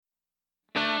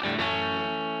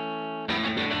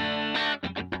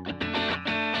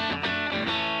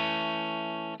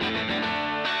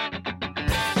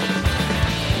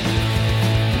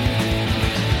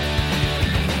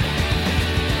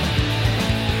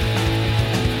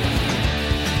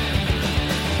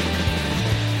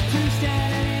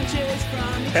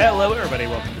Hello, everybody.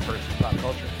 Welcome to First Pop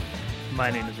Culture.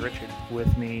 My name is Richard.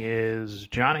 With me is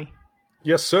Johnny.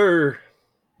 Yes, sir.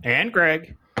 And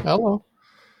Greg. Hello.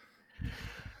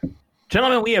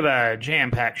 Gentlemen, we have a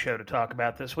jam-packed show to talk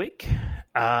about this week,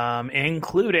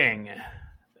 including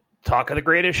Talk of the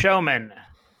Greatest Showman,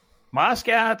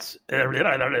 mascots that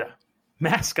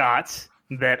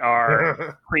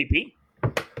are creepy.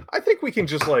 I think we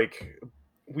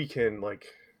can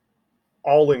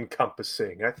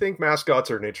all-encompassing. I think mascots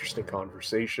are an interesting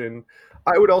conversation.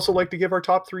 I would also like to give our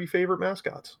top 3 favorite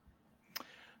mascots.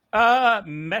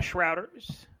 Mesh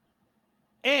routers.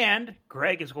 And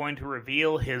Greg is going to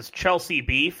reveal his Chelsea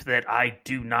beef that I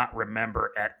do not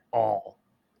remember at all.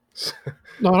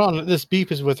 No. This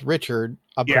beef is with Richard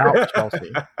about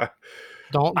Chelsea.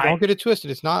 Don't get it twisted.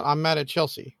 It's not. I'm mad at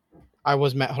Chelsea. I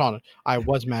was mad. Hold on. I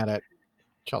was mad at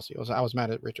Chelsea. I was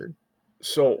mad at Richard.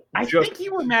 So I think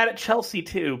you were mad at Chelsea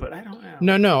too, but I don't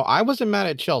know. No. I wasn't mad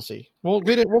at Chelsea. We'll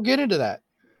get into that.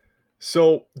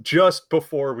 So just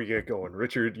before we get going,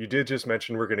 Richard, you did just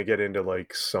mention we're going to get into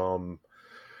some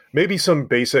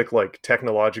basic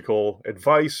technological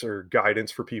advice or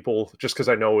guidance for people, just because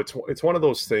I know it's one of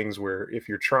those things where if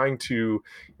you're trying to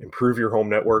improve your home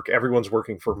network, everyone's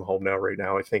working from home now right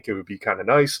now. I think it would be kind of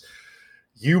nice.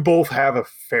 You both have a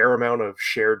fair amount of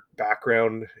shared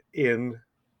background in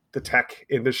the tech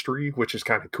industry, which is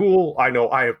kind of cool. I know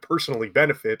I have personally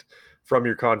benefit from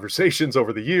your conversations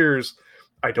over the years.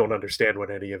 I don't understand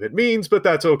what any of it means, but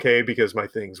that's okay because my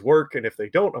things work. And if they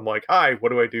don't, I'm like, hi, what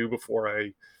do I do before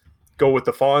I go with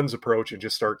the Fonz approach and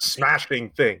just start smashing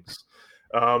things?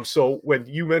 So when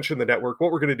you mention the network,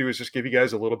 what we're going to do is just give you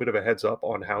guys a little bit of a heads up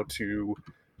on how to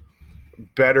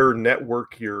better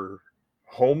network your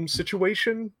home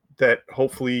situation, that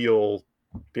hopefully you'll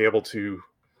be able to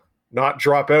not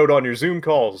drop out on your Zoom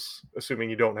calls, assuming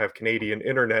you don't have Canadian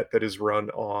internet that is run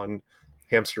on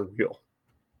hamster wheel.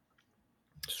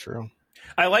 It's true.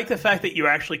 I like the fact that you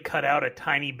actually cut out a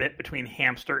tiny bit between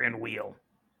hamster and wheel.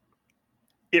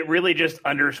 It really just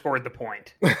underscored the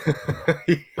point.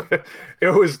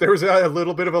 There was a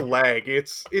little bit of a lag.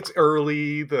 It's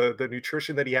early. The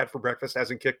nutrition that he had for breakfast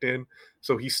hasn't kicked in,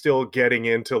 so he's still getting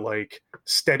into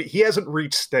steady. He hasn't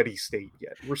reached steady state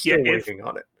yet. We're still waiting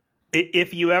on it.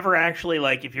 If you ever actually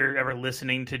if you're ever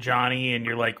listening to Johnny and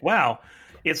you're like, wow,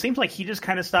 it seems like he just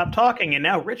kind of stopped talking and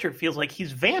now Richard feels like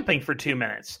he's vamping for 2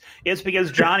 minutes. It's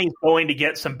because Johnny's going to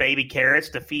get some baby carrots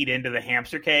to feed into the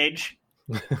hamster cage.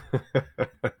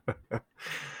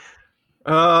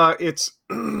 It's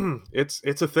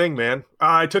a thing, man.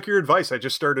 I took your advice. I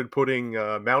just started putting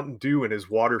Mountain Dew in his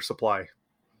water supply.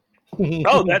 Do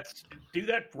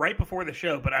that right before the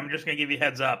show, but I'm just going to give you a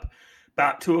heads up.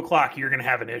 About 2:00, you're going to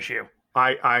have an issue.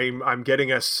 I'm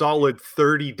getting a solid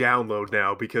 30 download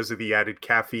now because of the added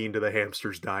caffeine to the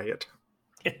hamster's diet.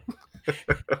 At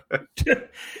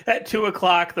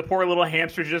 2:00, the poor little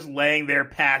hamster's just laying there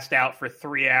passed out for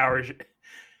 3 hours.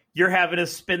 You're having to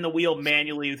spin the wheel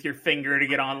manually with your finger to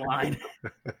get online.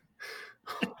 It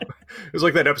was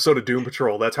like that episode of Doom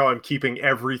Patrol. That's how I'm keeping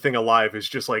everything alive, is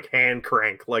just hand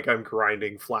crank, like I'm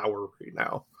grinding flour right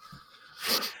now.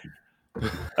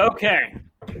 Okay.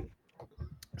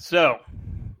 So,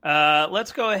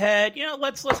 let's go ahead.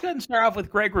 Let's go ahead and start off with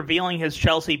Greg revealing his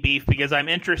Chelsea beef, because I'm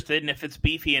interested, and if it's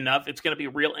beefy enough, it's going to be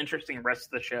real interesting the rest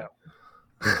of the show.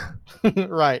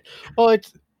 Right. Well,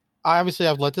 obviously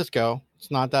I've let this go. It's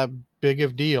not that big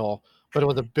of a deal, but it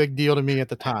was a big deal to me at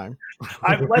the time.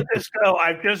 I've let this go.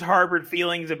 I've just harbored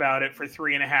feelings about it for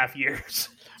 3.5 years.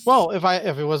 Well, if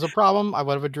it was a problem, I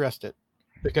would have addressed it,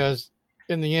 because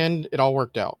in the end, it all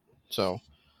worked out. So,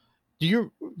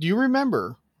 do you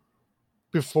remember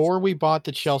before we bought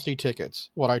the Chelsea tickets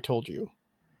what I told you?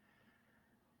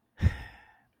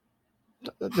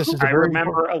 I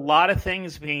remember a lot of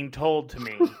things being told to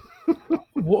me.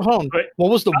 Hold on.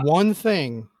 What was the one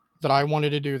thing that I wanted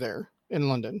to do there in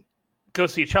London? Go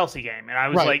see a Chelsea game, and I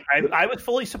was I was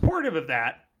fully supportive of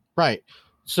that. Right.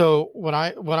 So when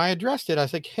I addressed it, I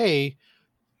was like, hey,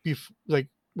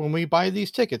 when we buy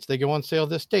these tickets, they go on sale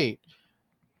this date.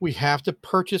 We have to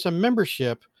purchase a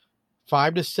membership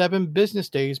 5 to 7 business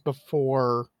days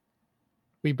before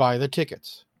we buy the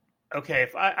tickets. Okay,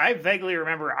 if I vaguely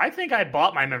remember, I think I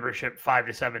bought my membership 5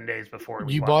 to 7 days before.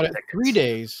 You bought it 3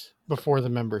 days before the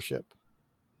membership,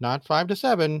 not 5 to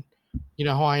 7. You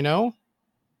know how I know?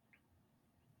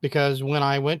 Because when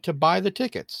I went to buy the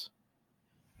tickets,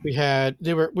 we were at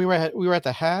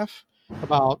the half,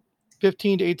 about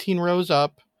 15 to 18 rows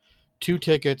up, 2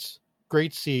 tickets,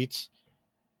 great seats.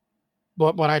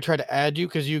 But when I tried to add you,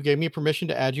 because you gave me permission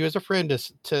to add you as a friend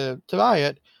to buy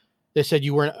it, they said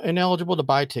you were ineligible to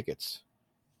buy tickets.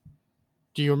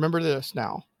 Do you remember this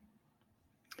now?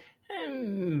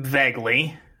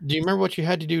 Vaguely. Do you remember what you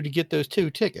had to do to get those 2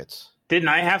 tickets? Didn't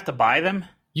I have to buy them?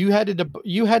 You had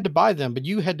to buy them, but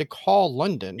you had to call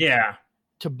London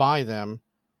to buy them.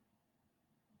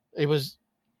 It was,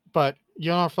 but you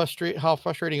know how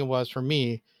frustrating it was for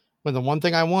me when the one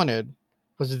thing I wanted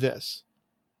was this.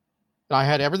 I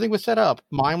had everything was set up.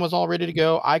 Mine was all ready to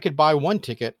go. I could buy 1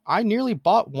 ticket. I nearly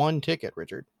bought 1 ticket,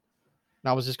 Richard. And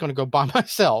I was just going to go by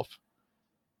myself.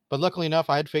 But luckily enough,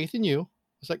 I had faith in you.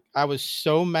 It's like I was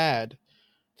so mad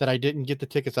that I didn't get the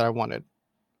tickets that I wanted.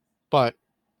 But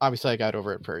obviously I got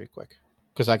over it very quick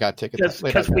because I got tickets.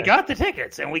 Because we got the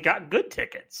tickets and we got good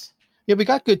tickets. Yeah, we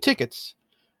got good tickets.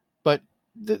 But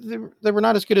they were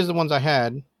not as good as the ones I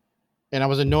had. And I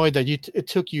was annoyed that it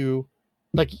took you,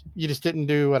 like, you just didn't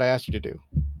do what I asked you to do.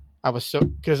 I was so,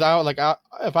 because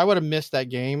if I would have missed that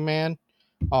game, man,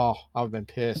 I would have been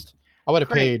pissed. I would have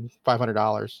paid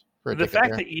 $500 for a ticket. The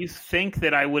fact that you think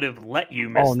that I would have let you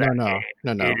miss game no,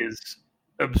 is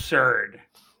absurd.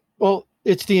 Well,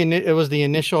 it was the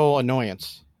initial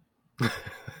annoyance.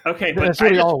 Okay, but that's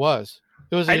really all it was.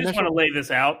 I just want to lay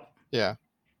this out. Yeah.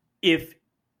 If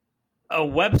a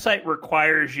website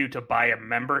requires you to buy a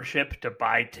membership to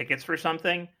buy tickets for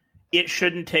something, it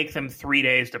shouldn't take them 3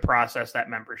 days to process that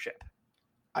membership.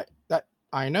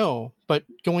 I know, but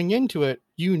going into it,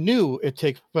 you knew it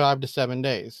takes 5 to 7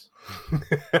 days.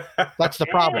 That's the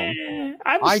problem.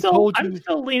 I'm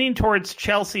still leaning towards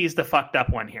Chelsea's the fucked up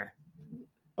one here.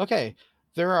 Okay,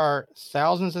 there are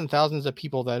thousands and thousands of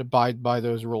people that abide by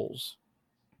those rules.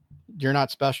 You're not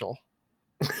special.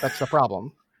 That's the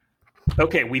problem.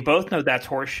 Okay, we both know that's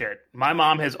horseshit. My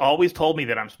mom has always told me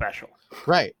that I'm special.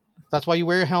 Right. That's why you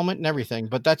wear a helmet and everything,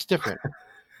 but that's different.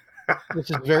 This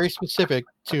is very specific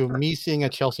to me seeing a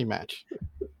Chelsea match.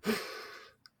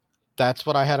 That's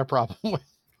what I had a problem with.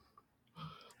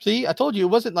 See, I told you it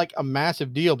wasn't like a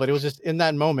massive deal, but it was just in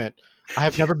that moment. I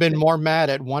have never been more mad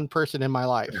at one person in my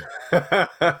life.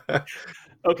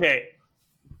 Okay.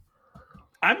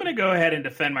 I'm going to go ahead and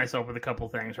defend myself with a couple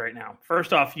things right now.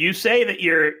 First off, you say that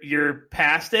you're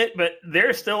past it, but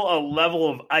there's still a level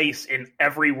of ice in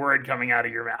every word coming out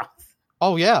of your mouth.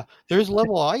 Oh, yeah. There's a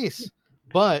level of ice,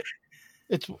 but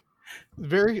it's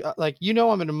very,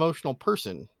 I'm an emotional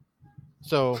person.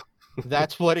 So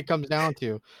that's what it comes down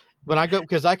to. When I go,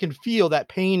 because I can feel that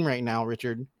pain right now,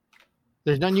 Richard.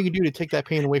 There's nothing you can do to take that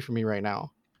pain away from me right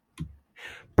now.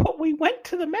 But we went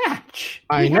to the match.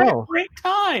 I know. Had a great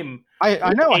time.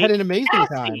 I know. I had an amazing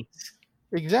time.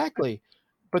 Exactly.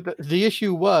 But the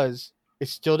issue was, it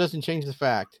still doesn't change the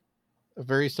fact a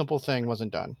very simple thing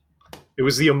wasn't done. It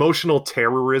was the emotional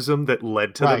terrorism that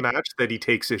led to the match that he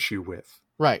takes issue with.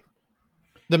 Right.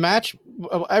 The match,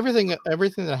 everything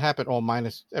that happened, well,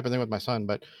 minus everything with my son,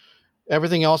 but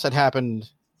everything else that happened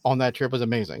on that trip was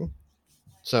amazing.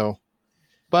 So,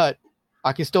 but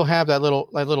I can still have that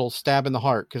little stab in the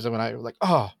heart because when I like,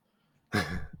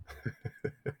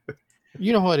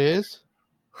 you know what it is.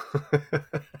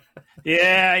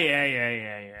 Yeah.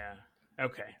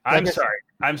 Okay. I'm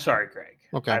sorry, Greg.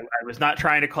 Okay. I was not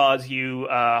trying to cause you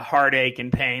heartache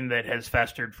and pain that has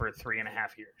festered for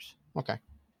 3.5 years. Okay.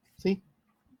 See,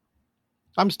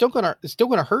 it's still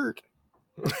gonna hurt.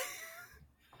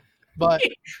 But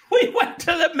we went to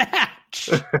the match.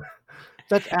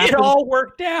 It all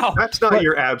worked out. That's not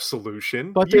your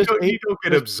absolution. But you don't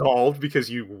get absolved because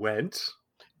you went.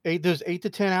 There's 8 to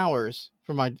 10 hours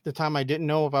from the time I didn't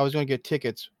know if I was going to get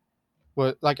tickets.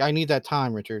 Well, I need that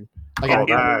time, Richard. That's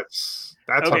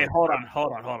okay. Hold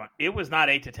on. It was not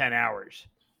 8 to 10 hours.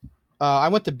 I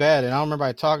went to bed, and I don't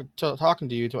remember talking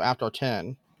to you till after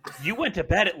 10. You went to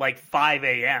bed at like 5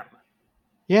 a.m.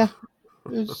 Yeah,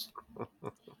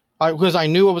 because I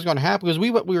knew what was going to happen. Because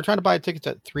we were trying to buy tickets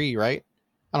at 3, right?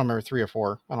 I don't remember 3 or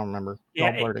 4. I don't remember. Yeah,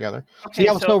 all blur together. Okay, See,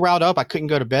 I was so riled up I couldn't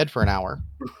go to bed for an hour.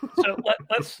 So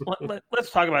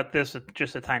let's talk about this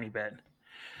just a tiny bit.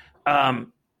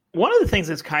 One of the things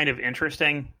that's kind of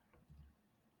interesting,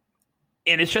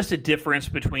 and it's just a difference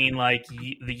between like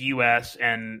the U.S.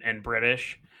 and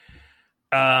British,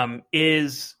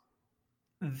 is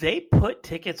they put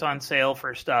tickets on sale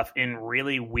for stuff in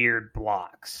really weird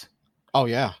blocks. Oh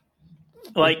yeah.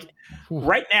 Like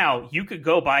right now, you could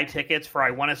go buy tickets for,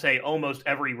 I want to say, almost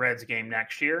every Reds game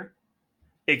next year,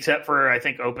 except for, I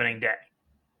think, opening day.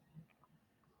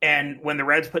 And when the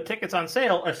Reds put tickets on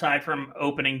sale, aside from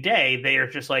opening day, they are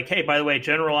just like, hey, by the way,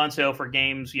 general on sale for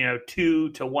games, 2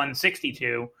 to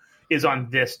 162 is on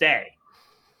this day.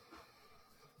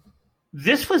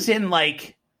 This was in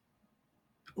like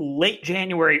late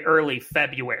January, early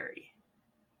February.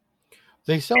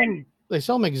 They sell them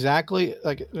them exactly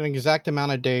like an exact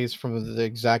amount of days from the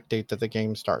exact date that the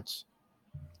game starts.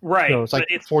 Right. So it's like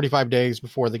 45 days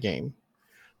before the game.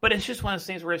 But it's just one of those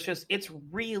things where it's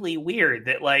really weird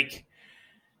that, like,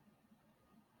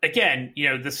 again, you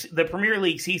know, the Premier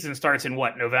League season starts in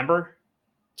what, November?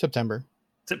 September.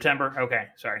 Okay,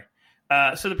 sorry.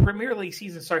 So the Premier League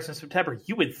season starts in September.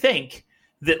 You would think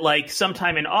that, like,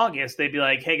 sometime in August, they'd be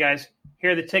like, hey, guys,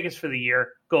 here are the tickets for the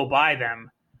year. Go buy them.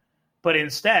 But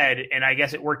instead, and I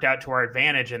guess it worked out to our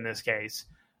advantage in this case,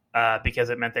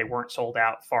 because it meant they weren't sold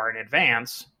out far in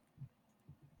advance.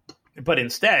 But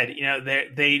instead, you know,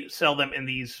 they sell them in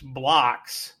these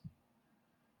blocks.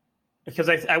 Because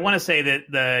I want to say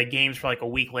that the games for like a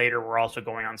week later were also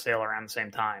going on sale around the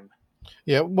same time.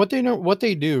 Yeah, what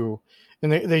they do,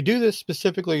 and they do this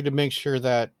specifically to make sure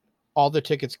that all the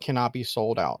tickets cannot be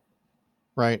sold out,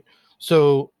 right?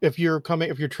 So if you're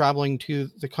traveling to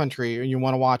the country and you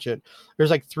want to watch it,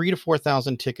 there's like 3,000 to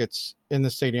 4,000 tickets in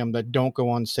the stadium that don't go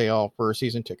on sale for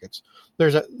season tickets.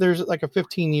 There's like a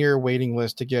 15-year waiting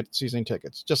list to get season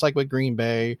tickets, just like with Green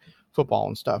Bay football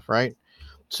and stuff, right?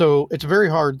 So it's a very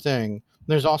hard thing.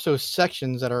 There's also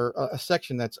sections that are a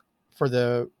section that's for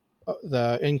the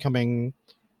incoming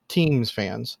teams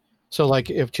fans. So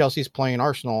like if Chelsea's playing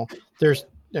Arsenal, there's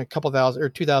a couple thousand or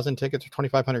 2,000 tickets or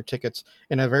 2,500 tickets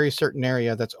in a very certain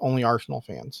area that's only Arsenal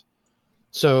fans.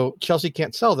 So Chelsea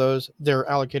can't sell those. They're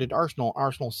allocated to Arsenal.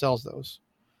 Arsenal sells those.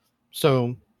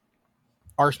 So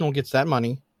Arsenal gets that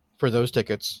money for those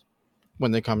tickets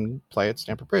when they come play at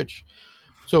Stamford Bridge.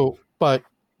 So, but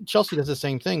Chelsea does the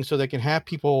same thing, so they can have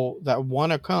people that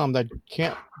want to come that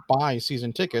can't buy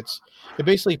season tickets. It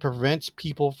basically prevents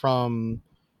people from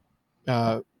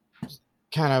kind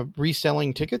of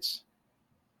reselling tickets.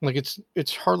 Like it's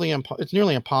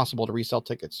nearly impossible to resell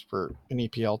tickets for an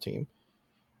EPL team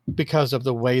because of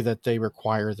the way that they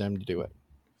require them to do it.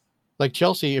 Like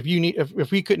Chelsea, if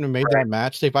we couldn't have made that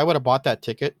match, say if I would have bought that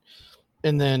ticket,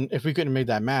 and then if we couldn't have made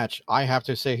that match, I have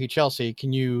to say, hey Chelsea,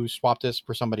 can you swap this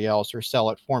for somebody else or sell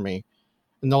it for me?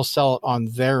 And they'll sell it on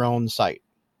their own site.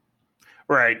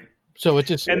 Right. So it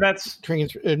just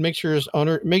it makes sure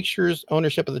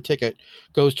ownership of the ticket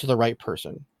goes to the right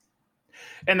person.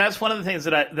 And that's one of the things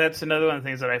that's another one of the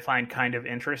things that I find kind of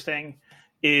interesting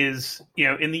is, you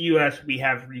know, in the U.S. we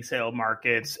have resale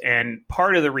markets, and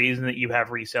part of the reason that you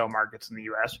have resale markets in the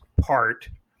U.S.,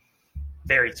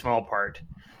 very small part,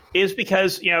 is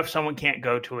because, you know, if someone can't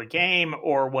go to a game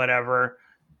or whatever,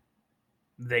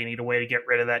 they need a way to get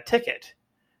rid of that ticket.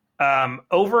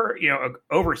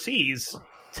 Overseas,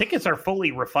 tickets are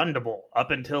fully refundable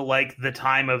up until like the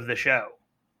time of the show.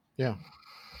 Yeah.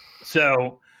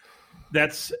 So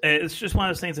it's just one of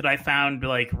those things that I found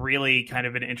like really kind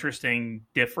of an interesting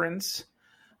difference.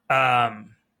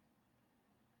 And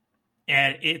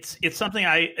it's something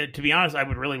to be honest, I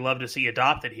would really love to see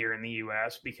adopted here in the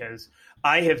US, because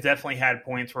I have definitely had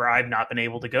points where I've not been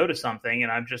able to go to something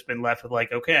and I've just been left with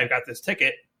like, okay, I've got this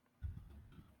ticket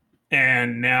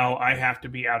and now I have to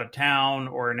be out of town,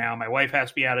 or now my wife has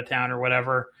to be out of town or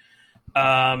whatever.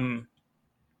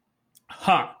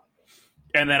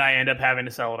 And then I end up having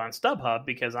to sell it on StubHub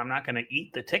because I'm not going to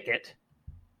eat the ticket.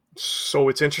 So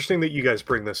it's interesting that you guys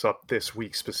bring this up this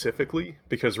week specifically,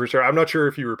 because Richard, I'm not sure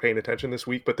if you were paying attention this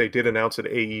week, but they did announce that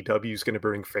AEW is going to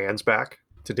bring fans back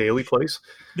to Daily Place.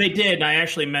 They did, and I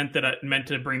actually meant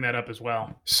to bring that up as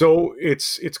well. So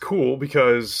it's cool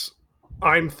because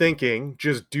I'm thinking,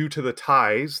 just due to the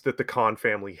ties that the Khan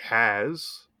family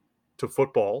has to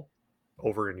football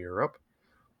over in Europe,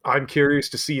 I'm curious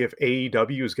to see if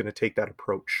AEW is going to take that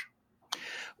approach.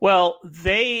 Well,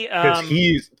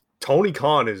 Tony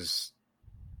Khan is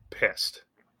pissed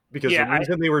because the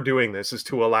reason they were doing this is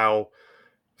to allow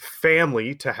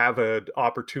family to have an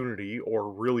opportunity,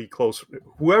 or really close,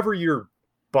 whoever your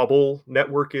bubble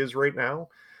network is right now,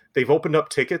 they've opened up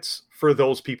tickets for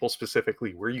those people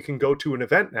specifically, where you can go to an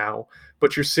event now,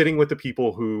 but you're sitting with the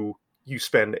people who you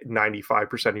spend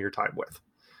 95% of your time with.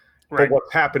 Right. But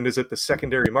what's happened is that the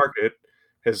secondary market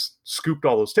has scooped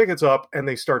all those tickets up and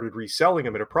they started reselling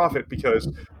them at a profit, because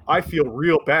I feel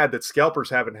real bad that scalpers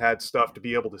haven't had stuff to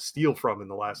be able to steal from in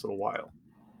the last little while.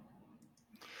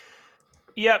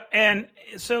 Yep. And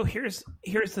so here's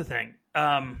the thing.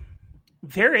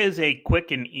 There is a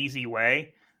quick and easy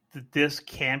way that this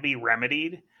can be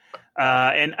remedied.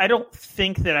 And I don't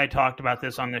think that I talked about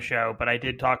this on the show, but I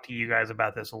did talk to you guys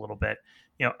about this a little bit.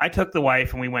 You know, I took the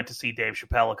wife and we went to see Dave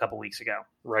Chappelle a couple weeks ago.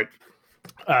 Right.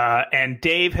 And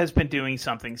Dave has been doing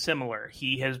something similar.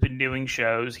 He has been doing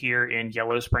shows here in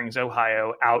Yellow Springs,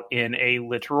 Ohio, out in a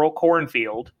literal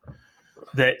cornfield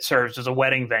that serves as a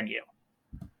wedding venue.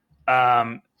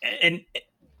 And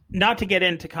not to get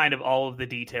into kind of all of the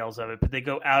details of it, but they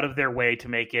go out of their way to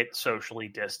make it socially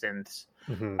distanced.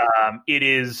 Mhm. It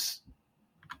is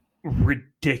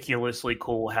ridiculously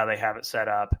cool how they have it set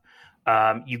up.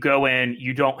 You go in,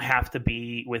 you don't have to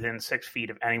be within 6 feet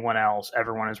of anyone else.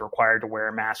 Everyone is required to wear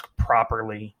a mask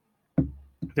properly.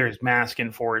 There's mask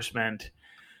enforcement.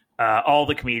 All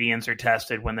the comedians are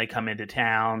tested when they come into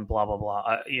town, blah, blah,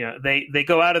 blah. They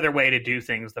go out of their way to do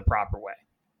things the proper way.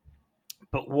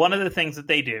 But one of the things that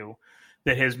they do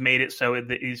that has made it so that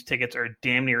these tickets are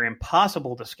damn near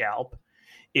impossible to scalp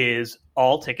is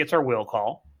all tickets are will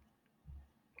call.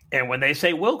 And when they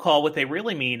say will call, what they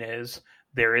really mean is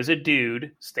there is a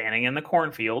dude standing in the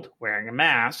cornfield wearing a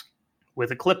mask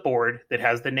with a clipboard that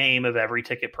has the name of every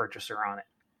ticket purchaser on it.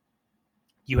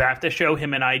 You have to show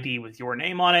him an ID with your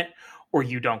name on it or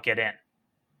you don't get in.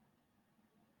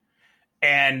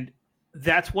 And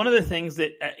that's one of the things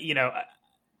that,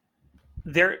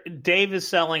 Dave is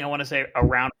selling, I want to say,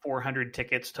 around 400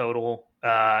 tickets total,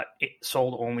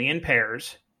 sold only in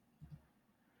pairs.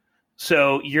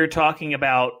 So you're talking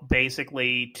about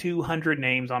basically 200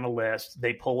 names on a list.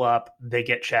 They pull up, they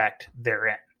get checked, they're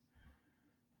in.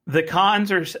 The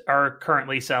cons are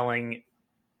currently selling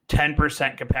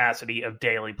 10% capacity of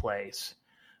daily place,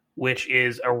 which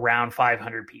is around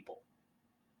 500 people.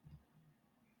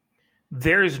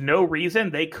 There's no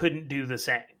reason they couldn't do the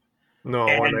same. No,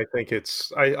 and I think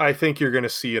I think you're going to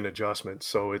see an adjustment.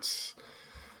 So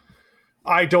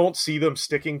I don't see them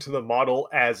sticking to the model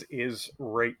as is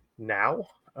right now.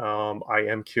 I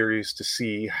am curious to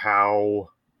see how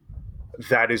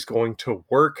that is going to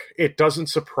work. It doesn't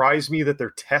surprise me that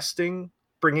they're testing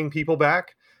bringing people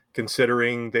back,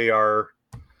 considering they are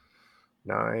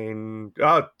 2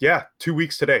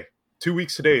 weeks today. 2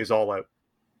 weeks today is all out.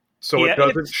 So it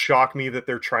doesn't shock me that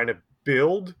they're trying to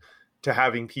build to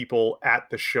having people at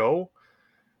the show.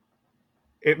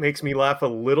 It makes me laugh a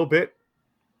little bit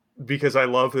because I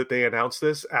love that they announced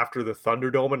this after the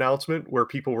Thunderdome announcement where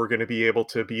people were going to be able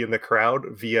to be in the crowd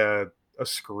via a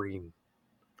screen.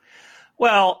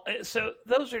 Well, so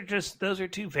those are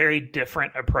two very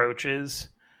different approaches.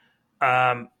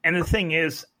 And the thing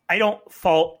is, I don't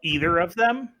fault either of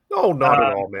them. No, not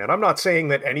at all, man. I'm not saying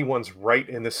that anyone's right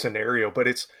in this scenario, but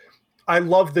I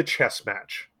love the chess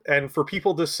match. And for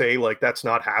people to say, like, that's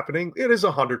not happening, it is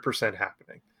 100%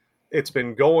 happening. It's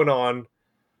been going on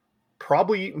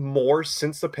probably more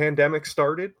since the pandemic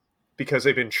started because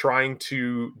they've been trying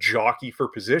to jockey for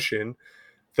position.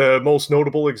 The most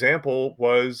notable example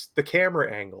was the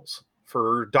camera angles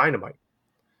for Dynamite.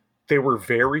 They were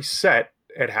very set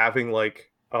at having,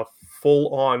 like, a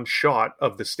full-on shot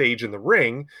of the stage in the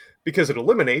ring because it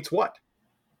eliminates what?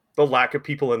 The lack of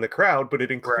people in the crowd, but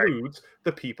it includes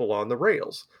the people on the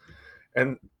rails.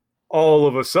 And all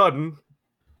of a sudden,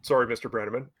 sorry, Mr.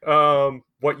 Brenneman,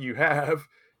 what you have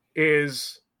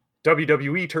is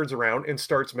WWE turns around and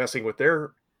starts messing with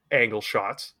their angle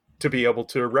shots to be able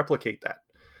to replicate that.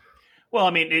 Well,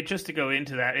 I mean, just to go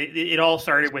into that, it all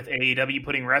started with AEW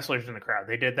putting wrestlers in the crowd.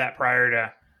 They did that prior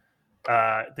to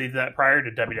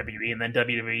WWE, and then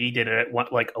WWE did it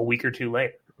like a week or two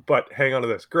later. But hang on to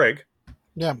this, Greg.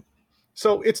 Yeah.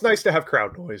 So it's nice to have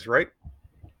crowd noise, right?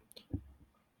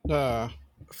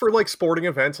 For like sporting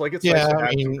events, like it's nice to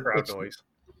have some crowd noise.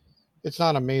 It's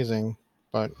not amazing,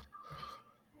 but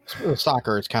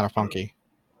soccer is kind of funky.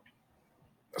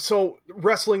 So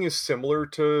wrestling is similar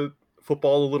to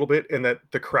football a little bit in that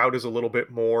the crowd is a little bit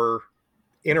more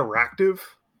interactive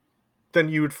than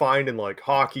you would find in like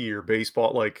hockey or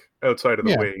baseball, like outside of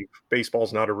the wave.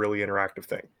 Baseball's not a really interactive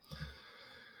thing.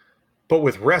 But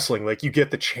with wrestling, like you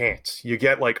get the chants, you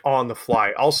get like on the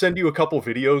fly. I'll send you a couple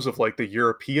videos of like the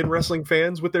European wrestling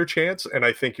fans with their chants, and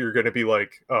I think you're going to be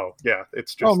like, "Oh yeah,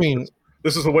 it's just."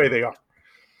 This is the way they are.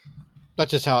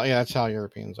 That's how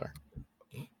Europeans are.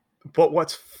 But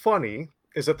what's funny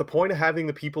is that the point of having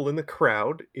the people in the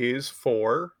crowd is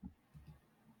for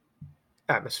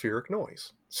atmospheric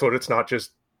noise, so that it's not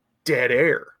just dead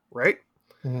air, right?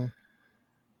 Mm-hmm.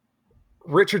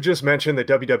 Richard just mentioned that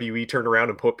WWE turned around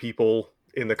and put people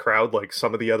in the crowd like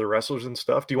some of the other wrestlers and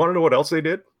stuff. Do you want to know what else they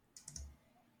did?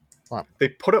 What? They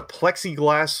put up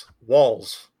plexiglass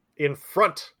walls in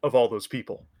front of all those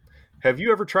people. Have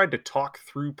you ever tried to talk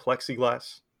through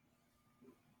plexiglass?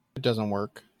 It doesn't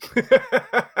work.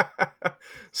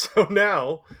 So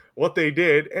now what they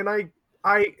did, and I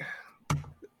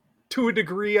to a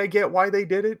degree I get why they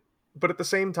did it, but at the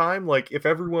same time, like if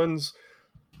everyone's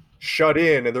shut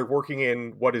in and they're working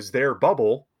in what is their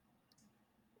bubble,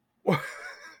 the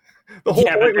whole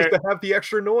point was to have the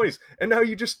extra noise, and now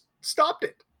you just stopped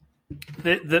it.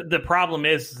 The problem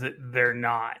is that they're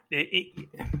not.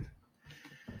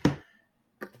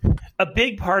 a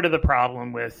big part of the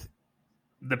problem with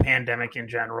the pandemic in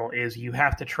general is you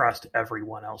have to trust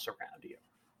everyone else around you.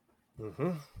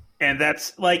 Mm-hmm. And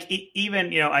that's like,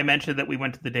 even, I mentioned that we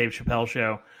went to the Dave Chappelle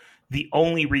show. The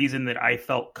only reason that I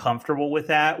felt comfortable with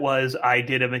that was I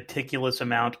did a meticulous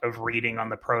amount of reading on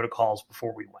the protocols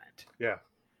before we went. Yeah.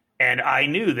 And I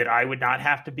knew that I would not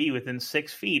have to be within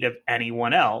 6 feet of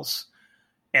anyone else.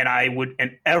 And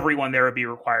everyone there would be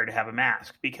required to have a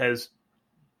mask, because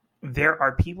there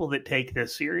are people that take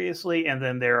this seriously, and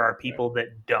then there are people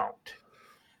that don't.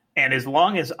 And as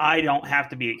long as I don't have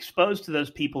to be exposed to those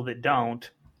people that don't,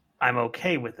 I'm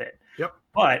okay with it. Yep.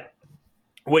 But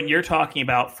when you're talking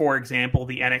about, for example,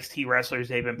 the NXT wrestlers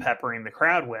they've been peppering the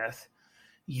crowd with,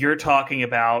 you're talking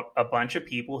about a bunch of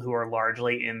people who are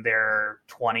largely in their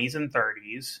 20s and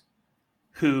 30s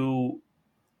who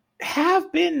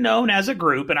have been known as a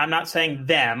group, and I'm not saying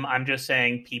them, I'm just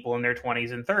saying people in their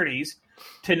 20s and 30s,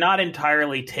 to not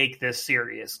entirely take this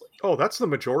seriously. Oh, that's the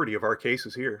majority of our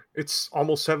cases here. It's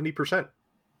almost 70%.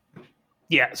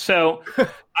 Yeah, so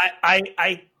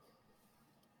I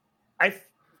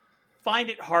find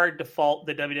it hard to fault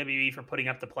the WWE for putting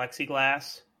up the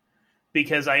plexiglass,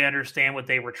 because I understand what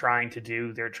they were trying to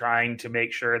do. They're trying to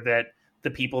make sure that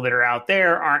the people that are out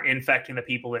there aren't infecting the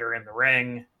people that are in the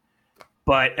ring.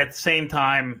 But at the same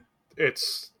time,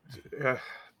 it's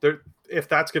if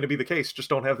that's going to be the case, just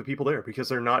don't have the people there, because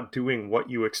they're not doing what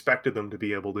you expected them to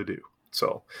be able to do.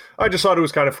 So I just thought it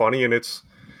was kind of funny, and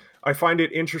I find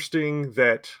it interesting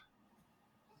that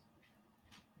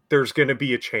there's going to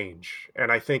be a change,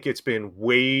 and I think it's been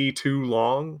way too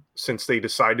long since they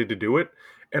decided to do it.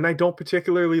 And I don't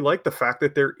particularly like the fact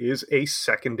that there is a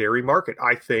secondary market.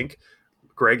 I think,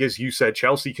 Greg, as you said,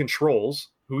 Chelsea controls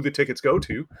who the tickets go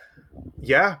to.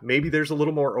 Yeah, maybe there's a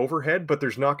little more overhead, but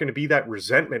there's not going to be that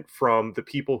resentment from the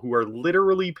people who are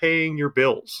literally paying your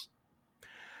bills.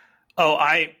 Oh,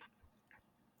 I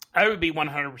would be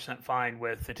 100% fine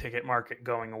with the ticket market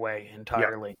going away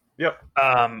entirely. Yep.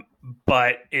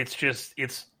 But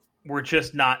we're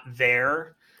just not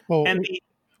there. Well,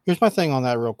 here's my thing on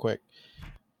that real quick.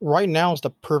 Right now is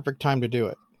the perfect time to do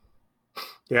it.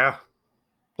 Yeah.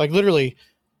 Like, literally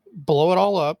blow it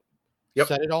all up, yep.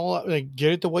 Set it all up, like,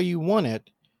 get it the way you want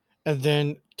it, and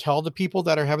then tell the people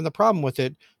that are having the problem with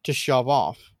it to shove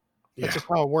off. That's just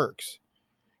how it works.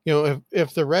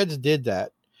 If the Reds did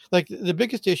that, like, the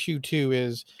biggest issue too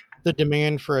is the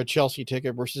demand for a Chelsea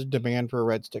ticket versus demand for a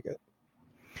Reds ticket.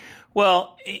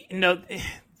 Well,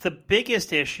 the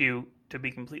biggest issue, to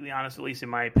be completely honest, at least in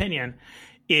my opinion,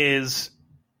 is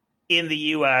in the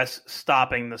U.S.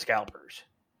 stopping the scalpers.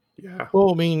 Yeah.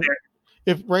 Well, I mean,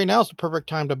 if right now is the perfect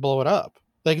time to blow it up.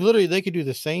 Like, literally, they could do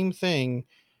the same thing.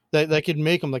 That they could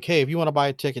make them like, hey, if you want to buy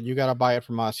a ticket, you got to buy it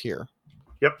from us here.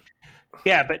 Yep.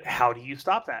 Yeah, but how do you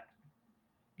stop that?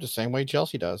 The same way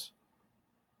Chelsea does.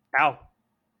 How?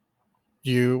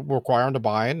 You require them to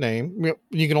buy a name.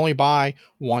 You can only buy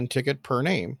one ticket per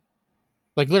name.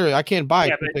 Like, literally, I can't buy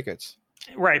 2 tickets.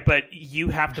 Right, but you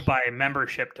have to buy a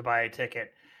membership to buy a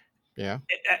ticket. Yeah.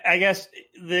 I guess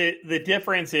the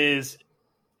difference is,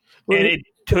 and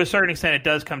to a certain extent, it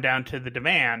does come down to the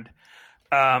demand.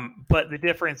 But the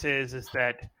difference is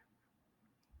that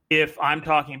if I'm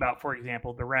talking about, for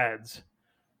example, the Reds,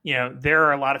 there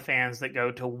are a lot of fans that go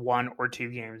to 1 or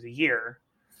 2 games a year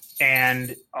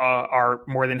and are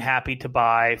more than happy to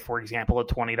buy, for example, a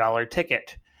 $20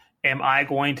 ticket. Am I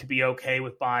going to be okay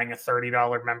with buying a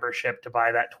 $30 membership to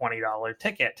buy that $20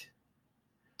 ticket?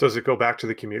 Does it go back to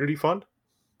the community fund?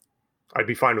 I'd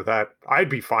be fine with that. I'd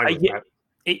be fine with that.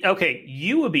 Okay,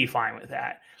 you would be fine with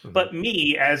that. Mm-hmm. But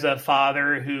me, as a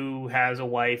father who has a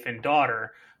wife and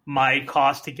daughter, my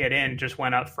cost to get in just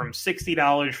went up from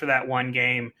 $60 for that one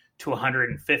game to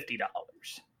 $150.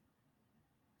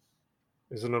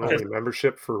 Isn't it only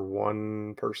membership for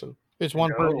one person? It's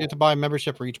one person. You have to buy a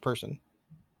membership for each person.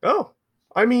 Oh,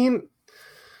 I mean,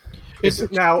 is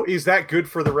that good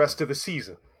for the rest of the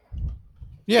season?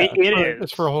 Yeah, it is.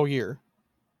 It's for a whole year.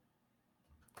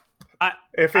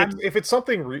 If it's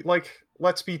something like,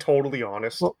 let's be totally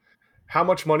honest. Well, how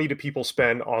much money do people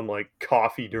spend on like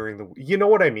coffee during the? You know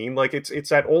what I mean? Like it's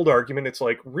that old argument. It's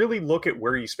like, really look at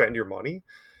where you spend your money.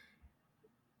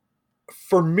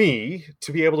 For me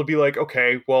to be able to be like,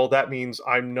 okay, well, that means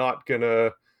I'm not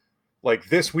gonna, like,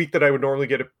 this week that I would normally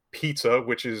get a pizza,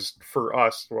 which is for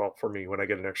us, well, for me, when I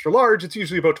get an extra large, it's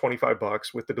usually about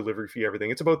 $25 with the delivery fee, everything.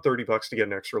 It's about $30 to get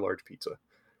an extra large pizza.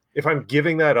 If I'm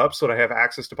giving that up so that I have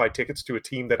access to buy tickets to a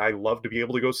team that I love to be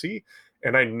able to go see,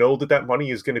 and I know that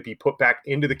money is going to be put back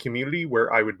into the community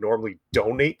where I would normally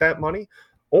donate that money,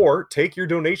 or take your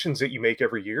donations that you make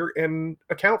every year and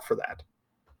account for that.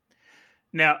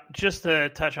 Now, just to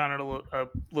touch on it a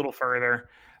little further,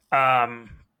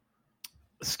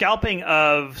 scalping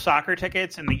of soccer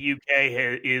tickets in the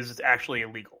UK is actually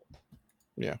illegal.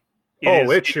 Yeah.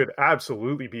 It should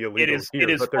absolutely be illegal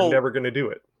here, but they're never going to do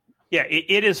it. Yeah,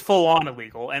 it is full on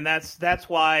illegal, and that's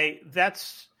why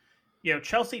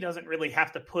Chelsea doesn't really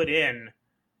have to put in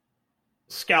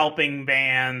scalping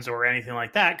bans or anything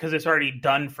like that because it's already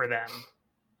done for them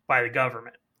by the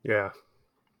government. Yeah.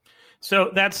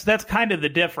 So that's kind of the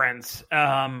difference.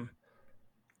 I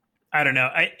don't know.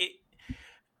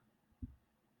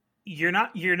 You're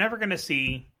never going to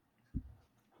see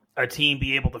a team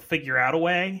be able to figure out a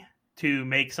way to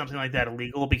make something like that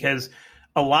illegal because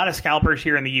a lot of scalpers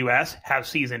here in the U.S. have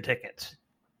season tickets.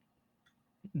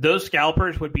 Those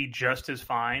scalpers would be just as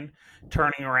fine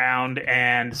turning around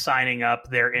and signing up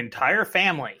their entire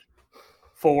family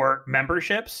for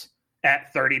memberships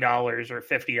at $30 or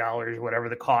 $50, whatever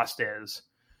the cost is,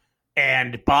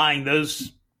 and buying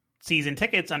those season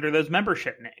tickets under those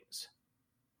membership names.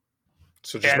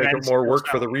 So just make it more work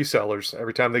for the resellers.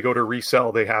 Every time they go to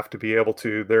resell, they have to be able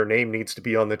to, their name needs to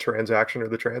be on the transaction or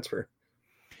the transfer.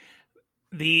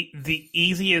 The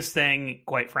easiest thing,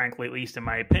 quite frankly, at least in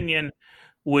my opinion,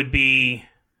 would be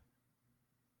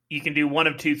you can do one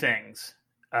of two things.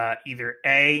 Either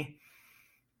A,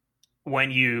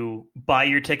 when you buy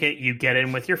your ticket, you get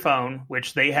in with your phone,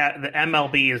 which the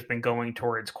MLB has been going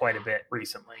towards quite a bit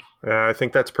recently. I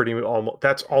think that's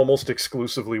that's almost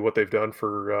exclusively what they've done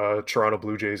for Toronto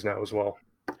Blue Jays now as well.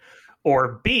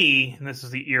 Or B, and this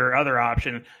is your other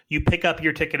option, you pick up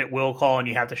your ticket at will call and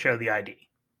you have to show the ID.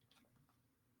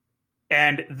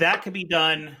 And that could be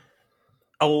done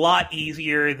a lot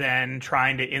easier than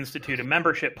trying to institute a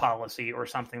membership policy or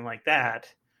something like that.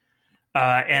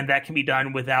 And that can be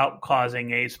done without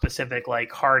causing a specific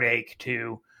heartache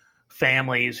to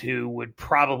families who would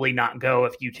probably not go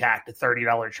if you tacked a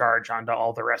 $30 charge onto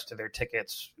all the rest of their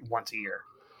tickets once a year.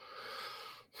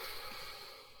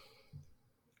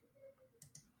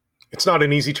 It's not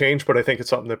an easy change, but I think it's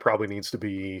something that probably needs to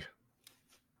be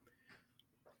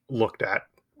looked at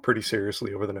pretty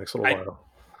seriously over the next little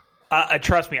while.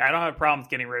 Trust me, I don't have a problem with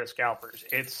getting rid of scalpers.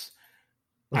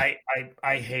 I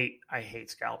hate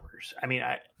scalpers. I mean,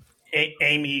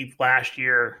 Amy last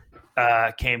year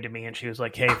came to me and she was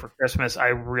like, "Hey, for Christmas, I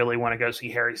really want to go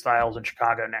see Harry Styles in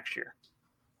Chicago next year."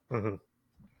 Mm-hmm.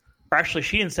 Or actually,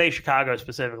 she didn't say Chicago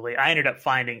specifically. I ended up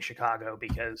finding Chicago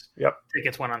because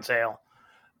tickets went on sale.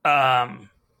 And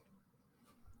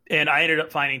I ended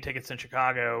up finding tickets in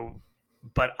Chicago,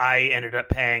 but I ended up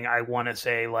paying, I want to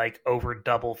say, over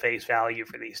double face value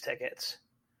for these tickets.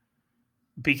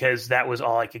 Because that was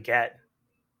all I could get.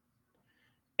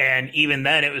 And even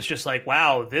then, it was just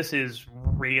wow, this is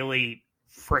really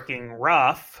freaking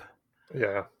rough.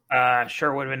 Yeah.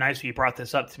 Sure would have been nice if you brought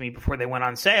this up to me before they went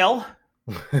on sale.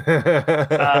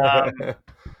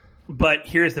 But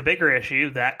here's the bigger issue.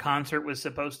 That concert was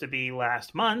supposed to be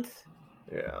last month.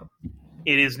 Yeah.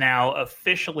 It is now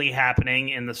officially happening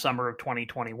in the summer of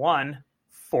 2021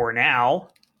 for now.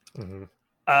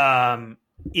 Mm-hmm.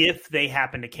 If they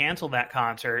happen to cancel that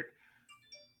concert,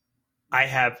 I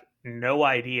have no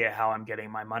idea how I'm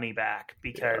getting my money back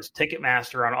because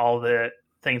Ticketmaster on all the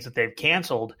things that they've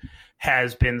canceled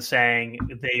has been saying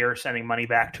they are sending money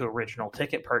back to original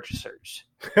ticket purchasers.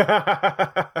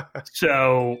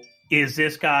 So is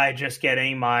this guy just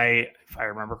getting my, if I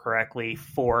remember correctly,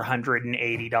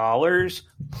 $480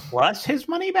 plus his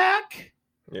money back?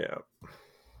 Yeah.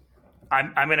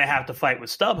 I'm going to have to fight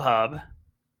with StubHub.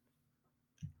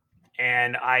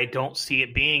 And I don't see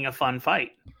it being a fun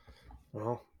fight.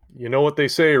 Well, you know what they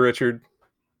say, Richard.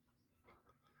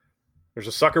 There's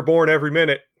a sucker born every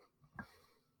minute.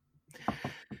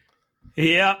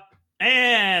 Yep.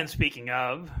 And speaking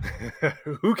of...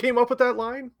 Who came up with that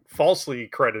line? Falsely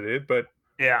credited, but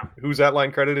yeah, who's that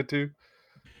line credited to?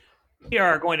 We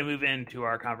are going to move into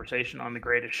our conversation on The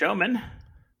Greatest Showman.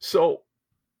 So,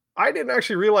 I didn't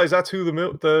actually realize that's who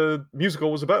the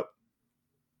musical was about.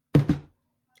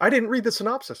 I didn't read the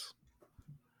synopsis.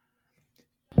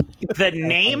 The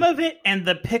name of it and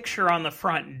the picture on the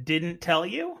front didn't tell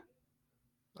you?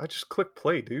 I just clicked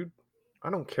play, dude. I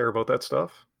don't care about that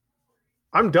stuff.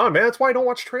 I'm done, man. That's why I don't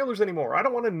watch trailers anymore. I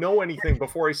don't want to know anything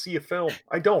before I see a film.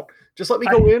 I don't. Just let me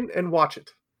go in and watch it.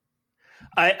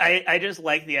 I just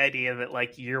like the idea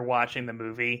that you're watching the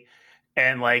movie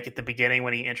and at the beginning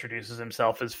when he introduces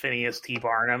himself as Phineas T.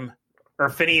 Barnum or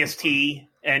Phineas T.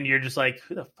 And you're just like,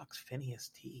 who the fuck's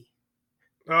Phineas T?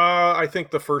 I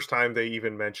think the first time they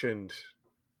even mentioned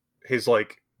his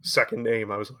second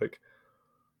name, I was like,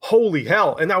 holy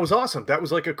hell. And that was awesome. That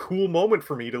was like a cool moment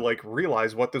for me to like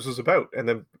realize what this was about and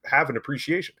then have an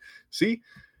appreciation. See,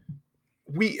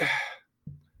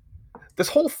 this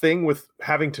whole thing with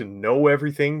having to know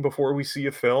everything before we see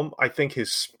a film, I think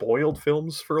has spoiled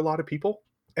films for a lot of people.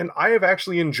 And I have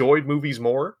actually enjoyed movies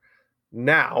more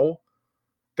now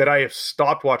that I have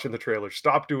stopped watching the trailer,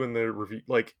 stopped doing the review,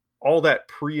 like all that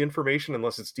pre-information,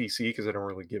 unless it's DC, because I don't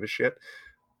really give a shit.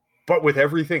 But with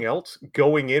everything else,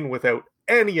 going in without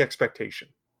any expectation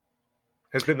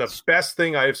has been the best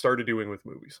thing I have started doing with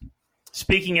movies.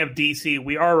 Speaking of DC,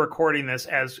 we are recording this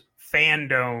as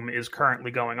Fandom is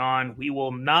currently going on. We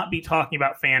will not be talking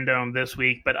about Fandom this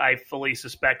week, but I fully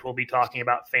suspect we'll be talking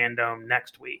about Fandom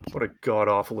next week. What a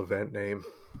god-awful event name.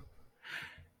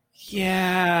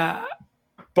 Yeah.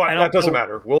 But that doesn't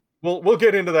matter. We'll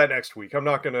get into that next week. I'm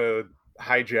not going to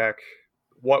hijack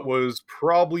what was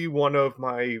probably one of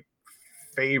my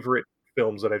favorite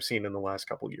films that I've seen in the last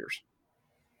couple of years.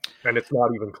 And it's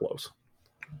not even close.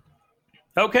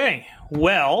 Okay.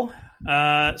 Well,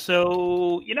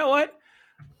 so you know what?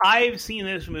 I've seen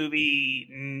this movie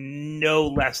no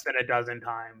less than a dozen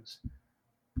times.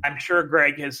 I'm sure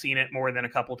Greg has seen it more than a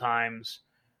couple times.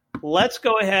 Let's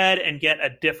go ahead and get a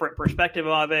different perspective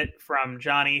of it from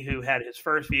Johnny, who had his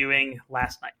first viewing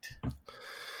last night.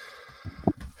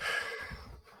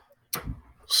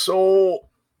 So,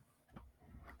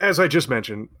 as I just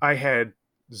mentioned, I had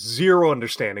zero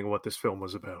understanding what this film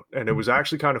was about. And it was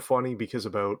actually kind of funny because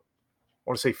about, I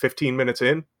want to say 15 minutes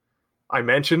in, I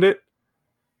mentioned it.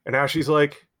 And Ashley's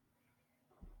like,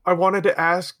 I wanted to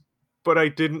ask, but I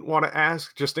didn't want to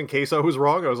ask just in case I was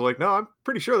wrong. I was like, no, I'm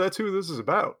pretty sure that's who this is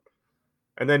about.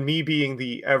 And then me being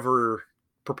the ever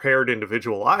prepared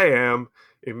individual I am,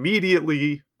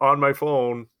 immediately on my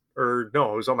phone, or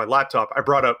no, it was on my laptop, I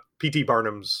brought up P.T.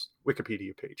 Barnum's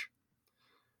Wikipedia page.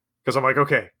 Because I'm like,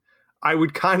 okay, I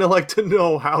would kind of like to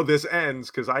know how this ends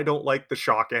because I don't like the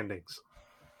shock endings.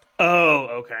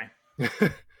 Oh, okay.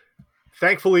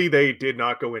 Thankfully, they did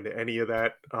not go into any of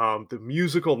that. The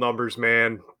musical numbers,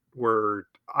 man, were...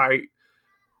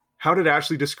 How did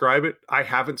Ashley describe it? I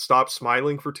haven't stopped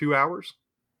smiling for 2 hours,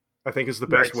 I think is the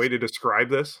best way to describe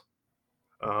this.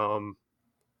 It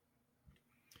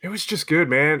was just good,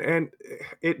 man. And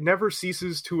it never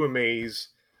ceases to amaze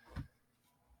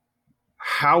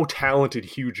how talented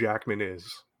Hugh Jackman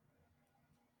is.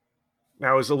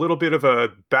 Now, as a little bit of a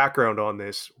background on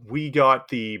this, we got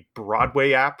the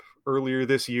Broadway app earlier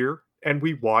this year, and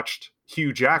we watched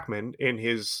Hugh Jackman in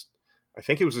his, I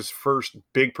think it was his first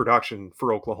big production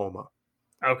for Oklahoma.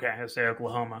 Okay, I say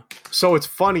Oklahoma. So it's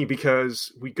funny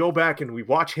because we go back and we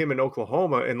watch him in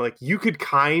Oklahoma, and like you could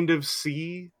kind of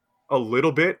see a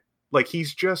little bit, like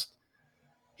he's just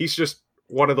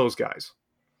one of those guys.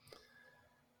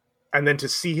 And then to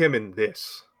see him in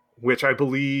this, which I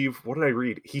believe, what did I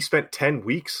read? He spent 10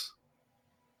 weeks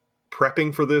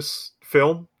prepping for this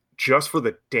film just for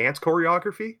the dance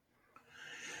choreography.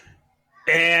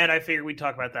 And I figured we'd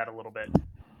talk about that a little bit.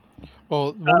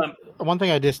 Well, one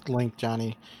thing I just linked,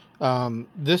 Johnny.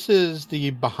 This is the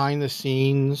behind the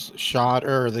scenes shot,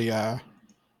 or the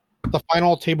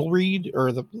final table read,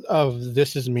 or of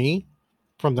 "This Is Me"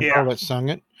 from the girl that sung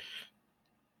it.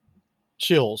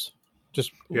 Chills,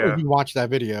 just if you watch that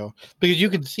video, because you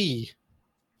can see,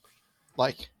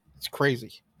 like, it's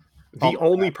crazy. The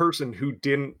only person who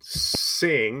didn't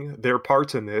sing their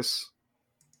parts in this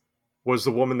was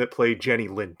the woman that played Jenny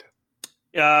Lind.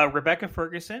 Rebecca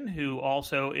Ferguson, who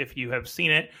also, if you have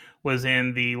seen it, was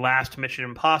in the last Mission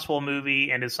Impossible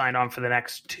movie and is signed on for the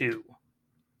next 2.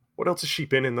 What else has she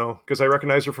been in, though? Because I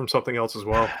recognize her from something else as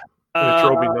well. And it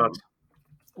drove me nuts.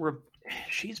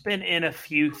 She's been in a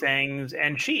few things,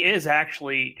 and she is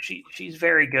actually she's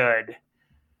very good.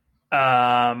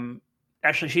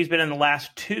 Actually, she's been in the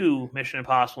last 2 Mission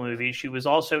Impossible movies. She was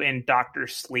also in Dr.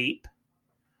 Sleep.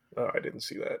 Oh, I didn't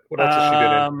see that. What else has she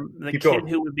been in? The Kid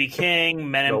Who Would Be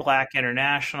King, Men in Black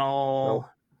International,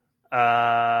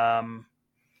 The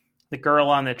Girl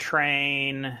on the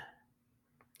Train.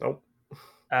 Nope.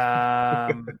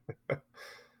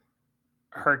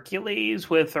 Hercules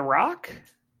with The Rock.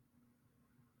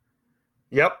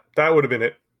 Yep, that would have been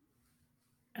it.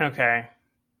 Okay.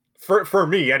 For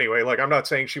me, anyway. Like, I'm not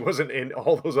saying she wasn't in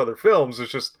all those other films.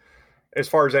 It's just, as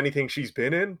far as anything she's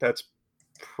been in, that's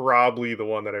probably the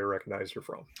one that I recognized her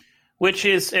from. Which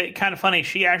is kind of funny.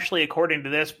 She actually, according to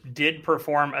this, did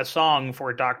perform a song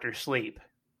for Dr. Sleep.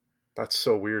 That's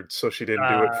so weird. So she didn't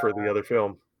do it for the other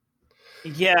film.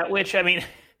 Yeah, which, I mean,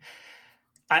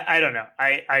 I don't know.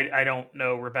 I don't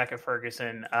know Rebecca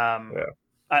Ferguson. I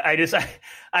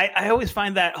always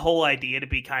find that whole idea to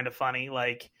be kind of funny.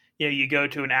 Like, you go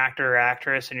to an actor or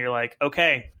actress and you're like,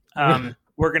 okay,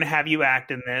 we're going to have you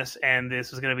act in this, and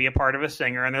this is going to be a part of a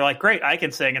singer. And they're like, great, I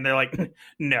can sing. And they're like,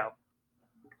 no.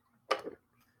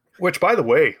 Which, by the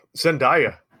way,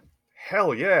 Zendaya,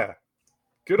 hell yeah.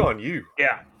 Good on you.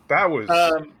 Yeah. That was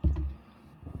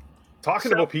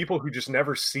talking about people who just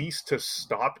never cease to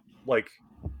stop, like,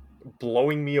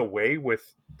 blowing me away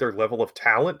with their level of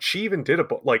talent. She even did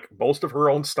most of her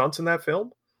own stunts in that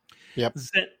film. Yep.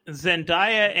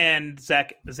 Zendaya and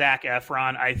Zac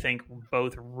Efron, I think,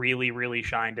 both really, really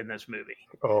shined in this movie.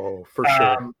 Oh, for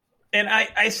sure. And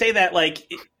I say that,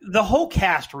 like, the whole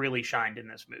cast really shined in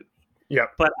this movie. Yeah.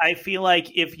 But I feel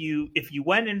like if you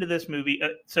went into this movie,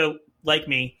 so like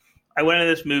me, I went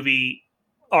into this movie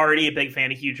already a big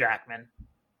fan of Hugh Jackman.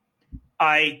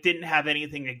 I didn't have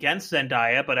anything against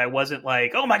Zendaya, but I wasn't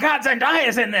like, oh my God,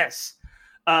 Zendaya's in this.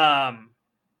 And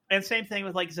same thing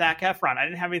with like Zac Efron. I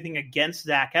didn't have anything against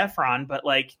Zac Efron, but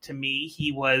like to me,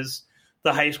 he was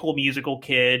the High School Musical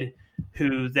kid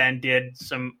who then did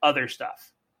some other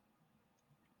stuff.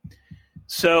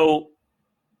 So,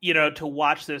 to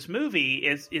watch this movie,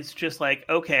 it's just like,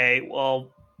 okay,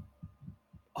 well,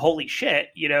 holy shit,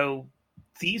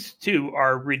 these two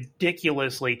are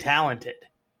ridiculously talented.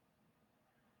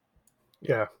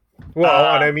 Yeah.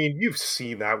 Well, and I mean, you've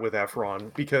seen that with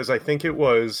Efron, because I think it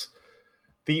was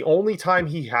the only time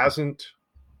he hasn't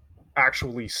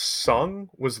actually sung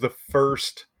was the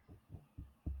first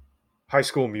High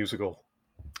School Musical.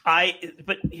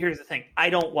 But here's the thing. I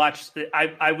don't watch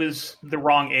I was the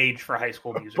wrong age for High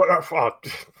School Musical. But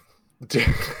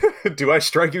do I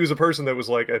strike you as a person that was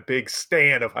like a big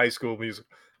stan of High School Musical?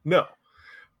 No.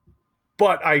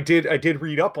 But I did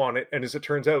read up on it, and as it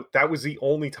turns out, that was the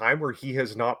only time where he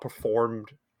has not performed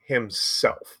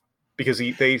himself, because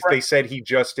they said he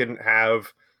just didn't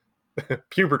have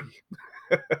puberty.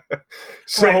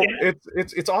 So right.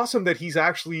 It's awesome that he's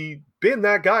actually been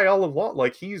that guy all along.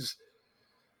 Like, he's,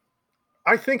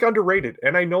 I think, underrated.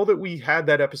 And I know that we had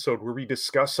that episode where we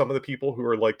discussed some of the people who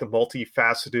are like the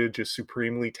multifaceted, just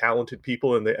supremely talented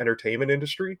people in the entertainment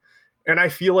industry. And I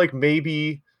feel like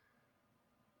maybe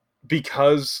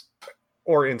because,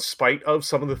 or in spite of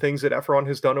some of the things that Efron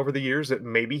has done over the years, that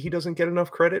maybe he doesn't get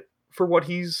enough credit for what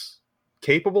he's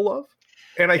capable of.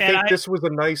 And I think this was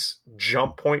a nice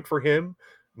jump point for him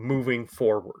moving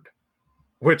forward,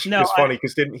 which is funny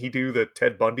because didn't he do the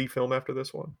Ted Bundy film after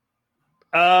this one?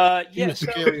 Yeah.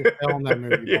 Scary film, that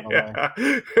movie, by the way.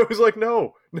 It was like,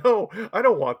 no, I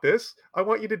don't want this. I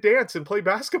want you to dance and play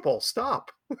basketball.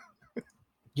 Stop.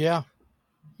 Yeah.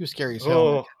 He was scary as hell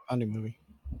in that Bundy movie.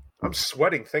 I'm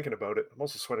sweating thinking about it. I'm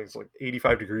also sweating. It's like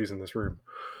 85 degrees in this room.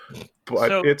 But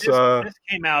so it's this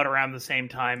came out around the same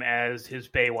time as his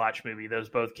Baywatch movie. Those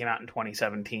both came out in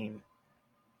 2017.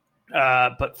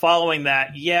 But following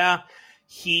that,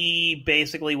 he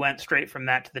basically went straight from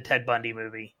that to the Ted Bundy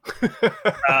movie.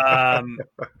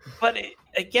 But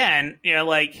again,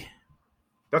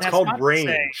 that's called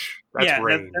range.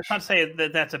 Range. That's not to say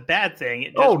that that's a bad thing.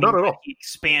 It just not at all. He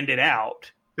expanded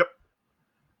out. Yep.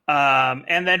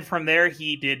 And then from there,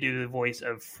 he did do the voice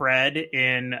of Fred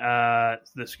in the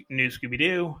new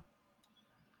Scooby-Doo.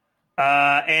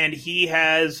 And he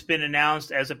has been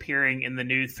announced as appearing in the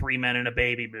new 3 Men and a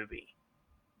Baby movie.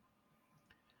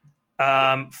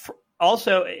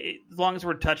 Also, as long as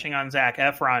we're touching on Zac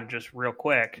Efron just real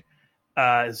quick,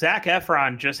 Zac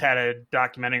Efron just had a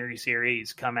documentary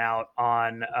series come out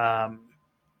on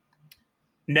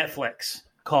Netflix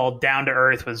called Down to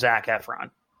Earth with Zac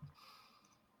Efron.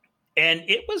 And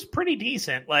it was pretty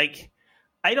decent. Like,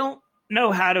 I don't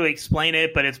know how to explain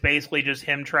it, but it's basically just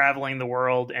him traveling the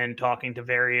world and talking to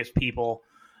various people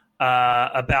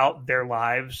about their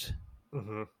lives.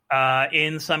 Mm-hmm.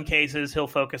 In some cases, he'll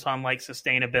focus on like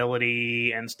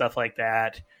sustainability and stuff like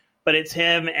that. But it's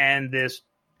him and this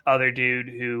other dude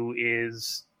who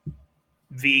is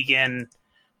vegan,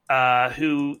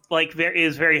 who like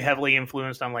is very heavily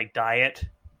influenced on like diet.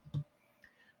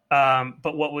 But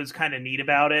what was kind of neat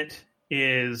about it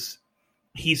is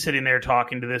he's sitting there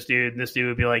talking to this dude, and this dude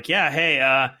would be like, yeah,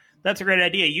 hey, that's a great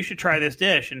idea. You should try this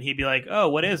dish. And he'd be like, oh,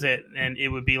 what is it? And it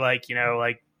would be like,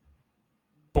 like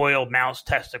boiled mouse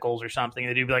testicles or something.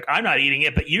 And the dude would be like, I'm not eating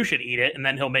it, but you should eat it. And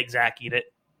then he'll make Zach eat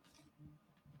it.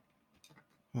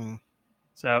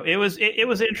 So it was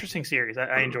an interesting series.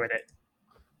 I enjoyed it.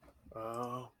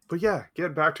 But yeah,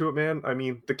 getting back to it, man. I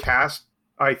mean, the cast,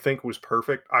 I think, was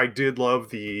perfect. I love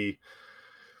the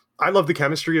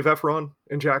chemistry of Efron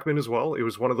and Jackman as well. It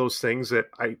was one of those things that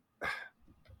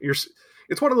it's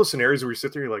one of those scenarios where you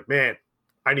sit there and you're like, man,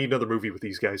 I need another movie with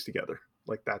these guys together.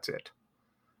 Like, that's it.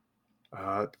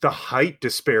 The height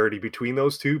disparity between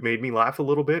those two made me laugh a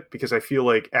little bit because I feel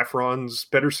like Efron's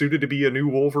better suited to be a new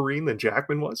Wolverine than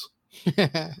Jackman was.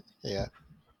 Yeah.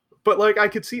 But like I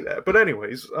could see that. But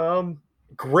anyways,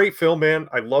 great film, man.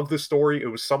 I love the story. It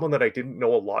was someone that I didn't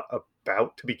know a lot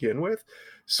about to begin with.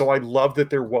 So I love that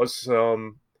there was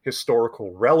some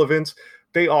historical relevance.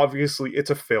 They obviously, it's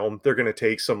a film. They're going to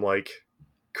take some like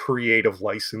creative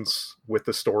license with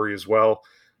the story as well.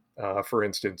 For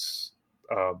instance,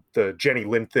 the Jenny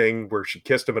Lynn thing where she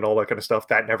kissed him and all that kind of stuff,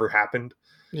 that never happened.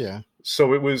 Yeah.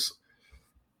 So it was,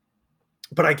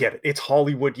 but I get it. It's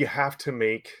Hollywood. You have to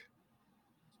make,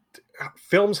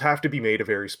 films have to be made a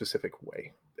very specific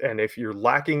way. And if you're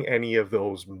lacking any of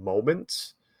those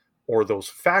moments or those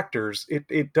factors,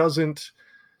 it doesn't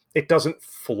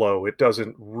flow. It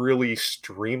doesn't really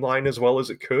streamline as well as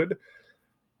it could.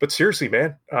 But seriously,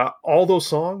 man, all those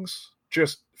songs,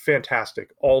 just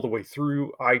fantastic all the way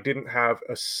through. I didn't have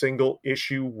a single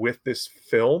issue with this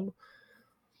film,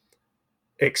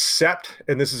 except,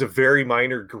 and this is a very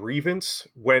minor grievance,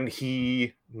 when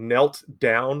he knelt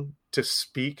down to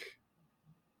speak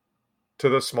to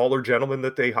the smaller gentleman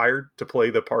that they hired to play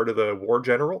the part of the war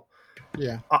general.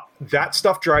 Yeah. That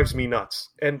stuff drives me nuts.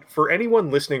 And for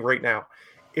anyone listening right now,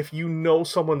 if you know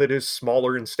someone that is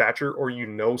smaller in stature, or you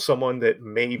know someone that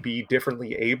may be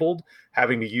differently abled,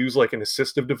 having to use like an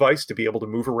assistive device to be able to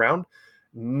move around,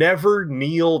 never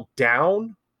kneel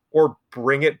down or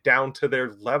bring it down to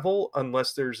their level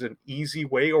unless there's an easy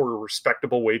way or a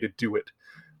respectable way to do it.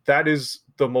 That is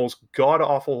the most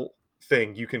god-awful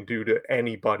thing you can do to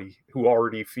anybody who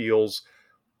already feels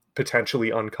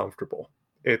potentially uncomfortable.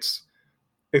 It's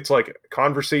like a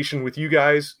conversation with you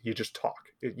guys. You just talk.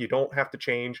 You don't have to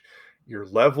change your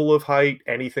level of height,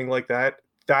 anything like that.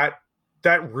 That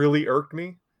really irked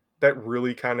me. That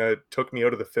really kind of took me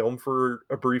out of the film for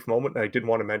a brief moment, and I did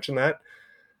want to mention that.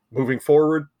 Moving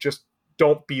forward, just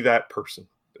don't be that person.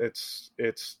 It's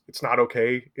not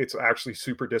okay. It's actually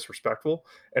super disrespectful.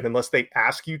 And unless they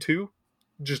ask you to,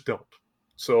 just don't.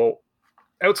 So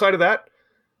outside of that,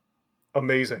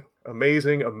 amazing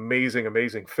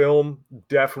film.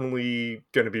 Definitely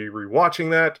going to be rewatching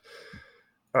that.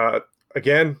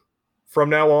 Again, from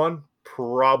now on,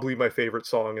 probably my favorite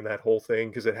song in that whole thing,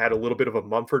 because it had a little bit of a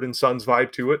Mumford & Sons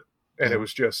vibe to it. And it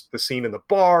was just the scene in the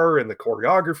bar and the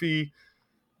choreography.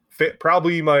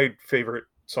 Probably my favorite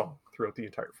song throughout the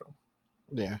entire film.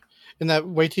 Yeah. And that,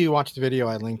 wait till you watch the video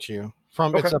I linked you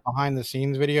from. Okay. It's a behind the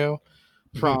scenes video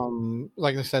from,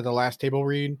 like I said, the last table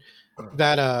read.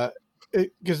 That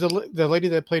because the lady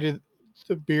that played it,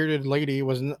 the bearded lady,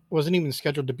 wasn't even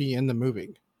scheduled to be in the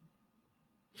movie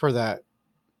for that.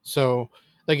 So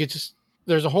like, it's just,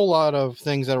 there's a whole lot of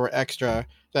things that were extra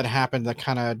that happened that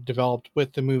kind of developed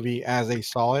with the movie as they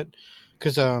saw it.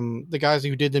 Because the guys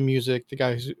who did the music, the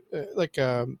guys who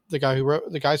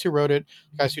wrote it,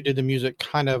 the guys who did the music,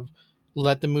 kind of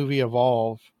let the movie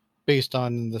evolve based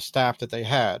on the staff that they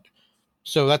had.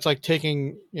 So that's like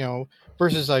taking,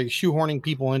 versus like shoehorning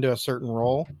people into a certain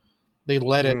role. They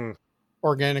let it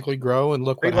organically grow and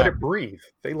look. They let it breathe.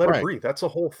 They let it breathe. That's the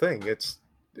whole thing.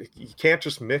 You can't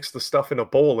just mix the stuff in a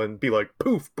bowl and be like,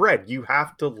 poof, bread. You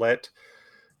have to let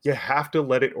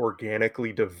it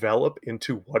organically develop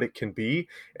into what it can be.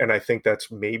 And I think that's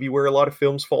maybe where a lot of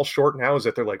films fall short now, is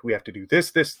that they're like, we have to do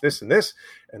this, this, this, and this.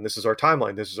 And this is our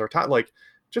timeline. This is our time. Like,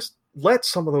 just let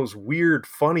some of those weird,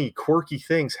 funny, quirky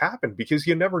things happen, because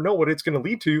you never know what it's going to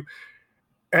lead to.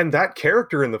 And that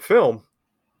character in the film,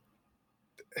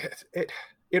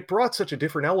 it brought such a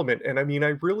different element. And I mean,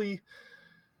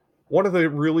 one of the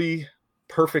really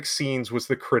perfect scenes was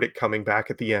the critic coming back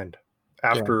at the end.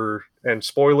 After, and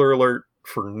spoiler alert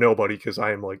for nobody, because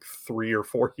I am like 3 or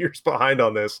 4 years behind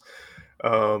on this,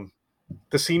 the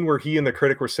scene where he and the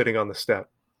critic were sitting on the step,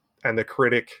 and the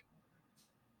critic,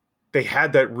 they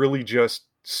had that really just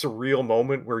surreal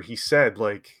moment where he said,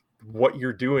 like, what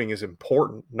you're doing is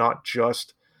important, not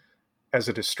just as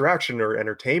a distraction or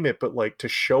entertainment, but like to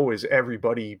show as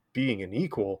everybody being an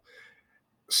equal.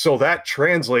 So that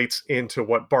translates into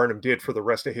what Barnum did for the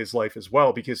rest of his life as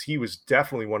well, because he was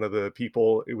definitely one of the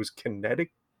people. It was Connecticut,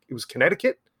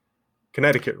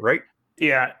 right?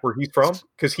 Yeah. Where he's from,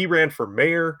 because he ran for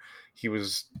mayor. He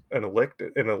was an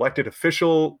elected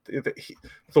official.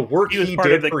 The work he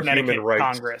did for human rights.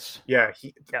 Congress.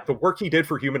 The work he did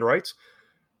for human rights.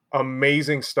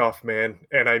 Amazing stuff, man.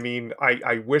 And I mean,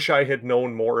 I wish I had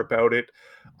known more about it.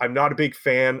 I'm not a big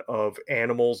fan of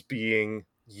animals being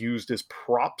used as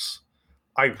props.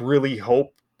 I really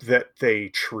hope that they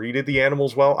treated the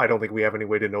animals well. I don't think we have any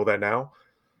way to know that now.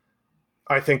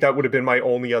 I think that would have been my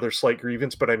only other slight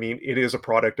grievance, but I mean, it is a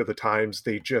product of the times.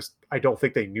 I don't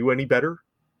think they knew any better.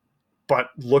 but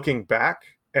looking back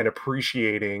and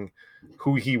appreciating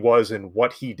who he was and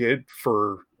what he did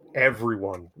for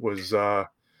everyone was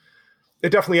it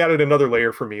definitely added another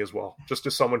layer for me as well, just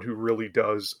as someone who really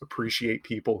does appreciate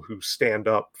people who stand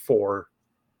up for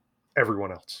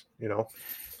everyone else, you know.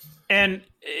 And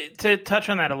to touch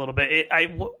on that a little bit,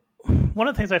 one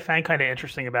of the things I find kind of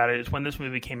interesting about it is when this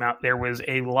movie came out, there was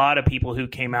a lot of people who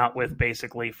came out with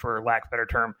basically, for lack of a better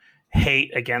term,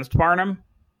 hate against Barnum.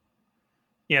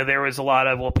 You know, there was a lot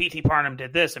of, well, P.T. Barnum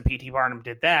did this and P.T. Barnum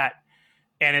did that.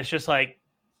 And it's just like,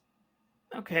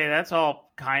 okay, that's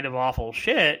all kind of awful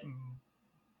shit.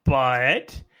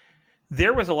 But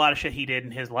there was a lot of shit he did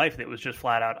in his life that was just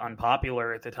flat out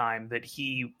unpopular at the time that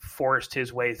he forced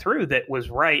his way through that was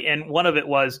right. And one of it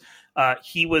was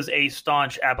he was a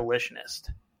staunch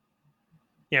abolitionist.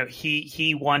 You know,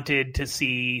 he wanted to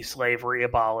see slavery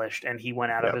abolished, and he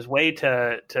went out of his way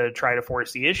to try to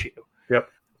force the issue. Yep.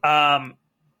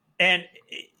 And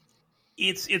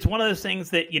it's one of those things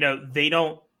that, you know, they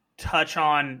don't touch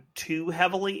on too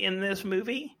heavily in this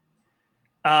movie.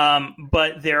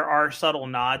 But there are subtle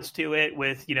nods to it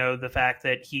with, you know, the fact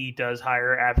that he does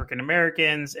hire African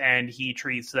Americans and he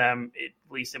treats them, at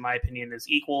least in my opinion, as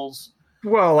equals.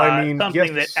 Well, I mean,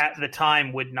 something that at the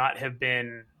time would not have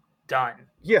been done.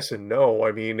 Yes and no.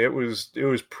 I mean, it was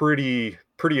pretty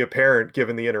apparent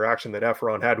given the interaction that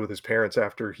Efron had with his parents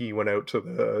after he went out to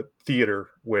the theater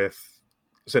with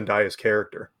Zendaya's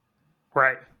character.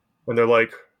 Right. And they're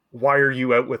like, why are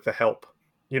you out with the help?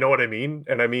 You know what I mean?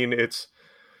 And I mean,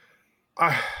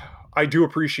 I do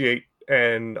appreciate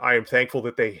and I am thankful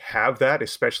that they have that,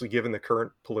 especially given the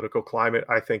current political climate.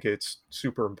 I think it's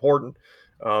super important.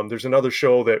 There's another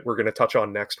show that we're going to touch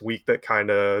on next week that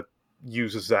kind of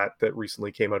uses that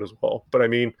recently came out as well. But I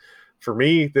mean, for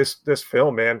me, this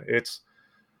film, man, it's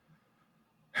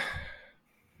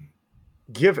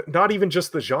not even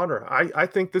just the genre. I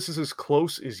think this is as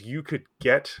close as you could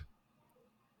get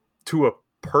to a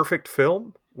perfect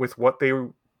film with what they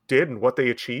did and what they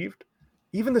achieved.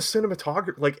 Even the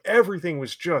cinematography, like everything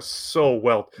was just so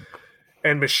well.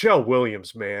 And Michelle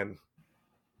Williams, man,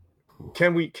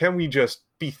 can we just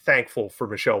be thankful for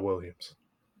Michelle Williams?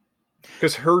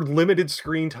 Because her limited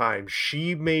screen time,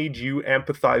 she made you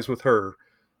empathize with her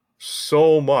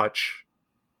so much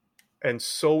and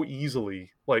so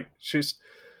easily. Like,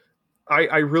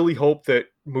 I really hope that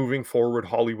moving forward,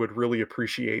 Hollywood really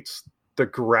appreciates the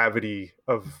gravity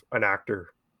of an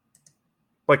actor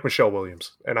like Michelle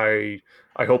Williams. And I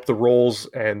hope the roles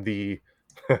and the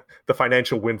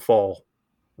financial windfall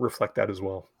reflect that as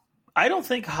well. I don't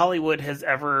think Hollywood has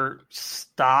ever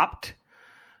stopped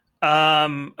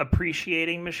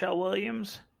appreciating Michelle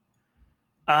Williams.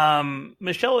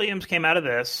 Michelle Williams came out of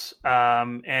this,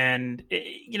 and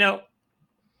you know,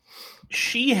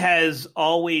 she has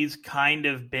always kind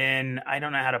of been, I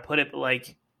don't know how to put it, but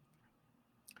like,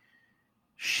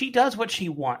 she does what she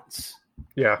wants.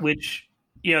 Yeah. Which,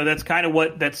 you know, that's kind of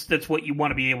what that's what you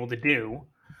want to be able to do.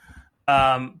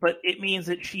 But it means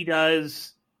that she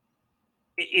does.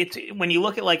 It's when you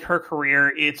look at like her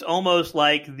career, it's almost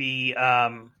like the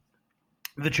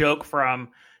joke from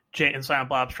Jay and Silent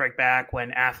Bob Strike Back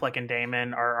when Affleck and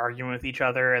Damon are arguing with each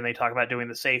other and they talk about doing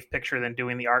the safe picture, then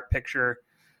doing the art picture,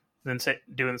 then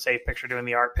doing the safe picture, doing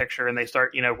the art picture, and they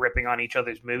start, you know, ripping on each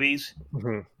other's movies.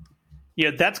 Mm-hmm. You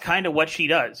know, that's kind of what she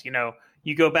does. You know,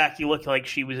 you go back, you look, like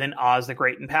she was in Oz the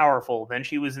Great and Powerful. Then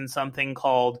she was in something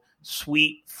called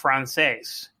Suite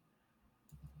Française.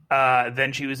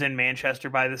 Then she was in Manchester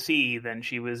by the Sea. Then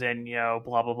she was in, you know,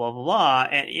 blah, blah, blah, blah, blah.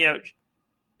 And, you know,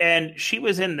 and she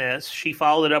was in this. She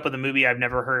followed it up with a movie I've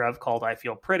never heard of called I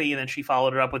Feel Pretty. And then she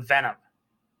followed it up with Venom.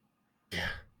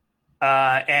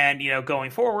 Yeah. And, you know, going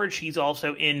forward, she's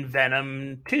also in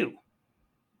Venom 2.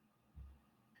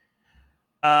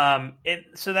 And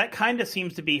so that kind of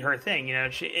seems to be her thing. You know,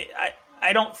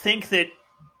 I don't think that,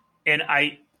 and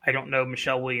I don't know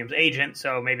Michelle Williams' agent,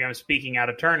 so maybe I'm speaking out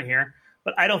of turn here,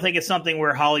 but I don't think it's something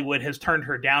where Hollywood has turned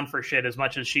her down for shit as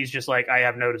much as she's just like, I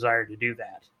have no desire to do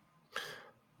that.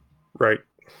 Right.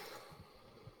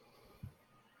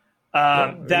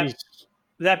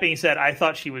 That being said, I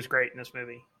thought she was great in this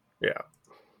movie. Yeah.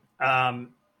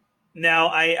 Now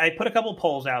I put a couple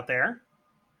polls out there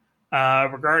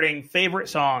regarding favorite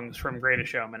songs from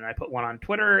Greatest Showman. I put one on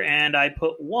Twitter and I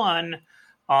put one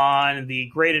on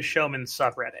the Greatest Showman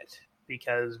subreddit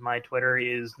because my Twitter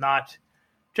is not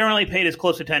generally paid as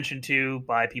close attention to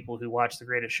by people who watch The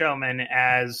Greatest Showman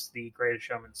as the Greatest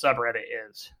Showman subreddit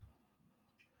is.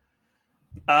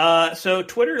 So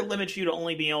Twitter limits you to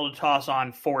only being able to toss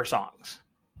on 4 songs.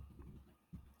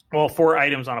 Well, 4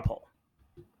 items on a poll.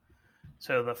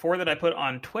 So the 4 that I put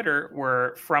on Twitter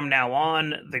were From Now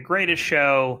On, The Greatest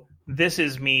Show, This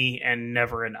Is Me, and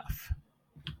Never Enough.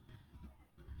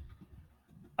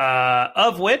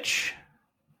 Of which,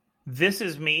 This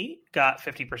Is Me got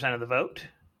 50% of the vote.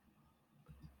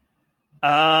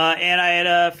 And I had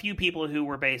a few people who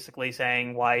were basically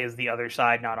saying, why is The Other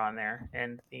Side not on there?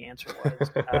 And the answer was,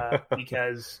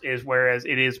 whereas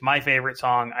it is my favorite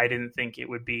song, I didn't think it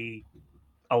would be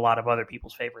a lot of other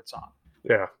people's favorite song.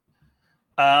 Yeah.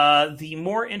 The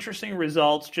more interesting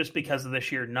results, just because of the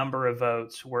sheer number of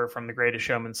votes, were from the Greatest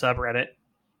Showman subreddit.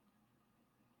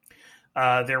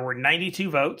 There were 92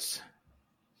 votes,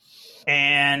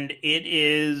 and it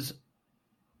is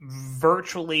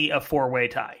virtually a 4-way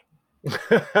tie.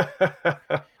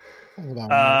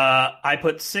 I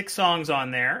put 6 songs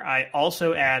on there. I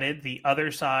also added The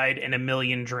Other Side and A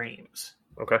Million Dreams.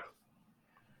 Okay.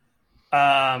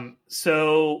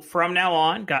 So From Now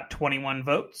On got 21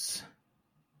 votes.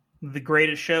 The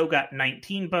Greatest Show got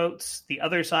 19 votes. The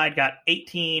Other Side got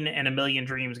 18, and A Million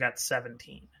Dreams got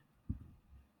 17.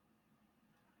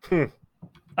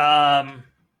 And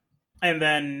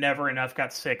then Never Enough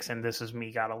got 6, and This Is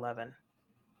Me got 11.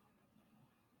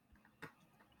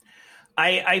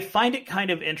 I find it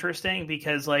kind of interesting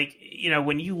because, like, you know,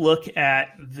 when you look at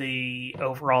the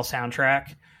overall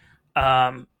soundtrack,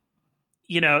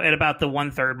 you know, at about the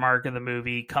 1/3 mark of the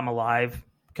movie, Come Alive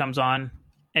comes on.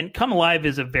 And Come Alive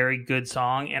is a very good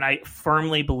song, and I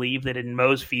firmly believe that in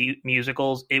most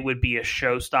musicals, it would be a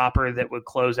showstopper that would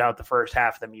close out the first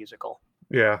half of the musical.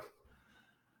 Yeah.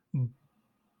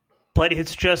 But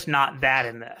it's just not that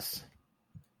in this.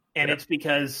 And it's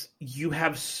because you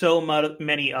have so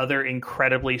many other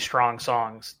incredibly strong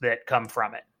songs that come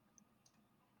from it.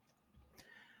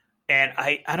 And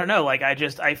I don't know, like,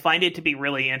 I find it to be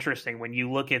really interesting when you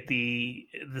look at the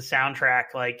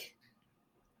soundtrack. Like,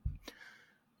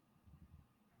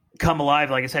 Come Alive,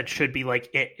 like I said, should be like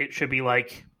it should be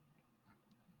like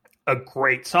a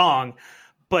great song,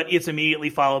 but it's immediately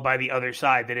followed by The Other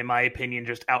Side that, in my opinion,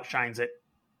 just outshines it.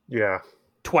 Yeah.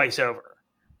 Twice over.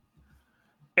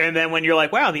 And then when you're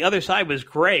like, wow, The Other Side was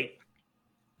great,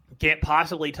 can't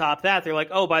possibly top that, they're like,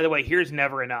 oh, by the way, here's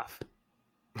Never Enough.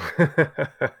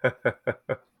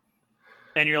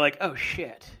 And you're like, oh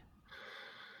shit.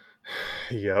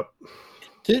 Yep.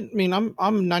 I'm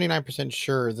 99%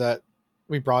 sure that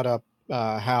we brought up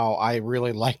how I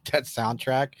really liked that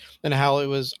soundtrack and how it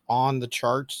was on the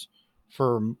charts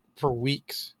for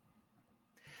weeks.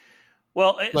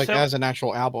 Well, as an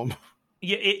actual album.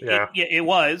 Yeah, it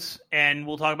was, and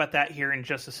we'll talk about that here in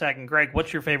just a second. Greg,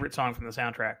 what's your favorite song from the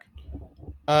soundtrack?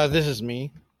 This Is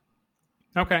Me.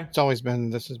 Okay. It's always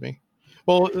been This Is Me.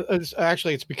 Well, it's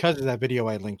because of that video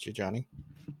I linked you, Johnny.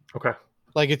 Okay.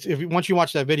 Like, once you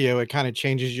watch that video, it kind of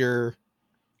changes your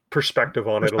perspective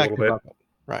on it a little bit.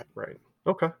 Right.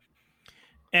 Okay.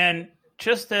 And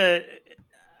just I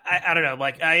don't know,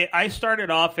 like I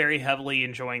started off very heavily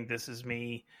enjoying This Is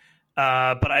Me.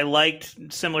 But I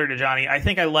liked, similar to Johnny, I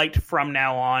think I liked From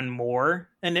Now On more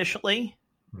initially.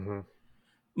 Mm-hmm.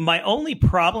 My only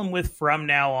problem with From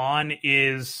Now On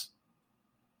is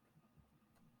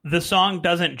the song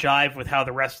doesn't jive with how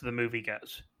the rest of the movie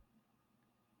goes.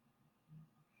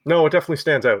 No, it definitely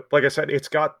stands out. Like I said, it's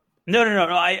got... No.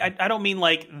 I don't mean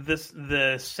like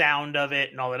the sound of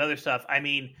it and all that other stuff. I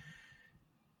mean,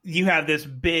 you have this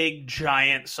big,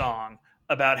 giant song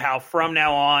about how from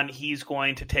now on he's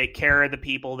going to take care of the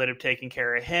people that have taken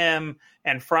care of him,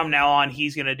 and from now on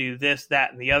he's going to do this,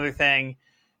 that, and the other thing,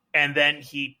 and then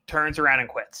he turns around and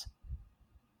quits.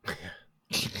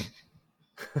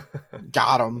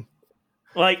 Got him.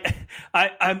 Like,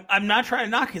 I'm not trying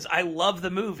to knock his. I love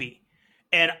the movie,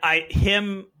 and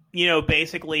him, you know,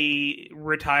 basically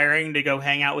retiring to go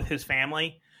hang out with his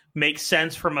family makes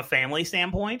sense from a family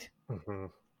standpoint. Mm-hmm.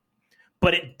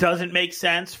 But it doesn't make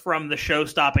sense from the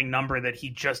show-stopping number that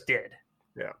he just did.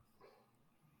 Yeah.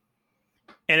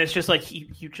 And it's just like,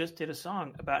 you just did a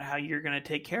song about how you're going to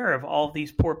take care of all of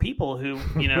these poor people who,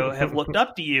 you know, have looked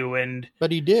up to you.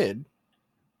 But he did.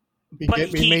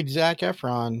 He made Zac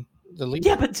Efron the lead.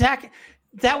 Yeah, but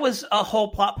that was a whole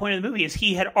plot point of the movie, is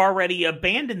he had already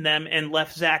abandoned them and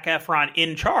left Zac Efron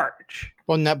in charge.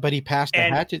 Well, but he passed the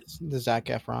hatchet to Zac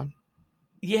Efron.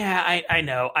 Yeah, I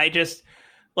know. I just,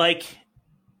 like...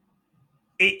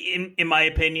 In my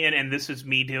opinion, and this is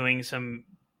me doing some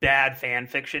bad fan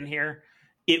fiction here,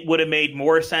 it would have made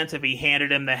more sense if he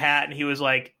handed him the hat and he was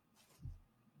like,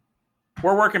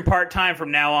 we're working part-time from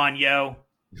now on, yo.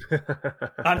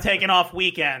 I'm taking off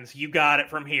weekends. You got it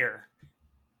from here.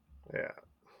 Yeah.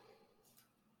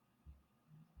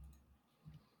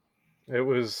 It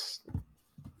was...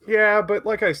 Yeah, but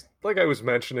like I was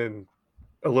mentioning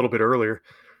a little bit earlier,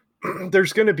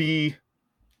 there's going to be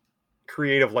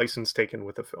creative license taken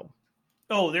with the film.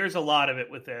 Oh, there's a lot of it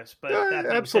with this, but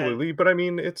absolutely. Said, but I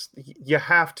mean, you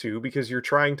have to, because you're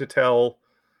trying to tell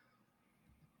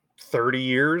 30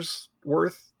 years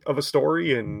worth of a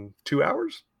story in 2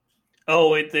 hours.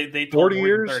 Oh, they told 40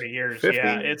 years, 30 years. 50?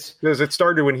 Yeah, because it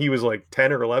started when he was like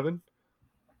 10 or 11.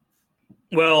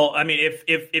 Well, I mean,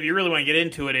 if you really want to get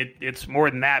into it, it's more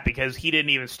than that, because he didn't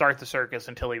even start the circus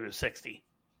until he was 60.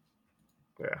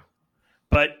 Yeah.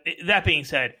 But that being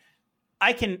said,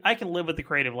 I can live with the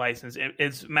creative license.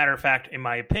 As a matter of fact, in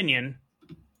my opinion,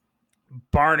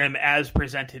 Barnum, as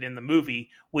presented in the movie,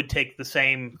 would take the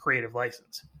same creative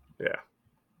license.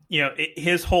 Yeah.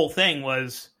 His whole thing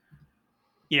was,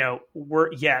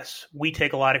 we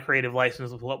take a lot of creative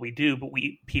license with what we do, but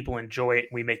people enjoy it.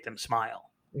 And we make them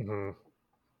smile. Mm-hmm.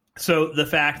 So the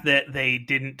fact that they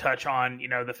didn't touch on,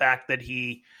 the fact that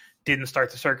he didn't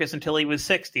start the circus until he was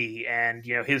 60, and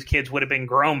his kids would have been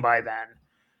grown by then,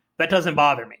 that doesn't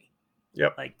bother me.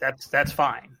 Yep. Like that's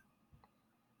fine.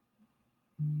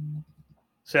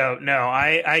 So no,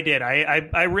 I did.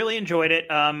 I really enjoyed it.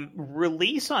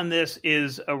 Release on this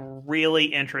is a really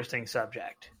interesting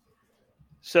subject.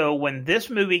 So when this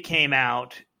movie came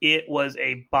out, it was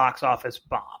a box office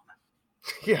bomb.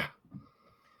 Yeah.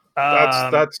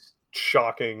 That's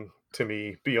shocking to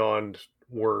me beyond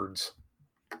words.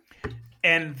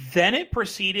 And then it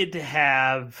proceeded to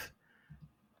have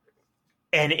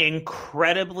an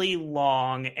incredibly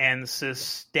long and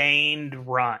sustained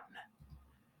run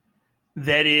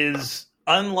that is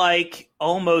unlike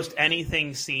almost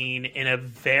anything seen in a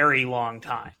very long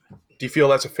time. Do you feel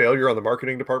that's a failure on the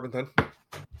marketing department then?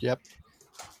 Yep.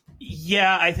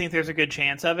 Yeah, I think there's a good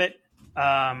chance of it.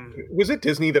 Was it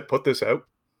Disney that put this out?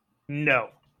 No.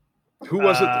 Who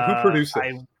was it? Who produced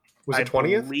it? Was it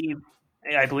 20th?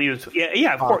 I believe it was.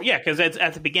 Yeah, of course. Yeah, because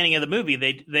at the beginning of the movie,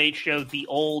 they showed the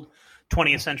old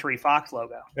 20th Century Fox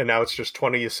logo. And now it's just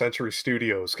 20th Century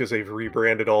Studios because they've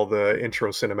rebranded all the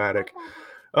intro cinematic.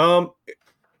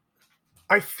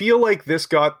 I feel like this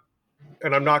got,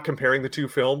 and I'm not comparing the two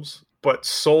films, but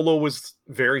Solo was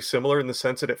very similar in the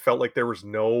sense that it felt like there was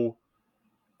no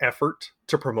effort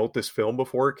to promote this film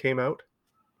before it came out,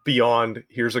 beyond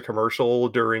here's a commercial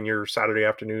during your Saturday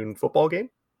afternoon football game.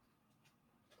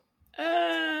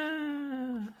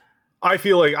 I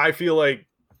feel like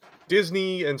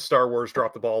Disney and Star Wars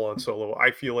dropped the ball on Solo.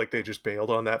 I feel like they just bailed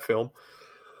on that film.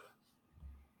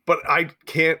 But I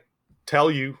can't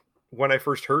tell you when I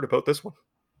first heard about this one.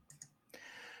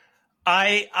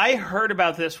 I heard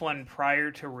about this one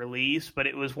prior to release, but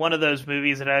it was one of those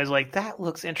movies that I was like, that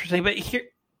looks interesting. But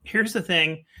here's the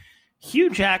thing. Hugh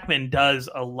Jackman does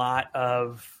a lot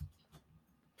of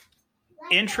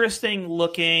interesting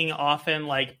looking, often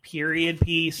like period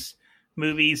piece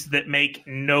movies that make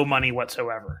no money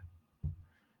whatsoever.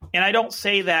 And I don't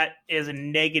say that as a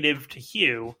negative to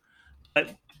Hugh,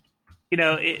 but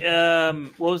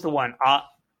what was the one?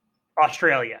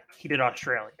 Australia. He did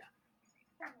Australia.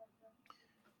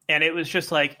 And it was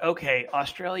just like, okay,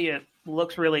 Australia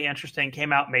looks really interesting,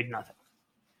 came out, made nothing.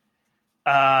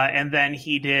 And then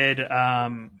he did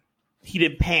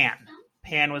Pan.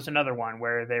 Pan was another one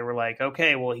where they were like,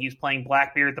 okay, well, he's playing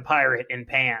Blackbeard the Pirate in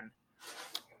Pan.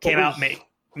 Came out,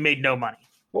 made no money.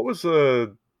 What was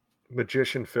the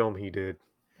magician film he did?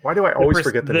 Why do I always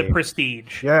forget the name? The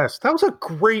Prestige. Yes, that was a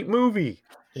great movie.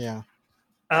 Yeah.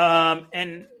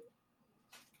 And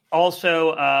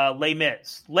also Les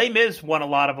Mis. Les Mis won a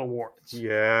lot of awards.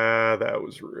 Yeah, that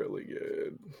was really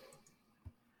good.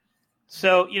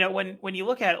 So, when you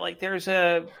look at it, like there's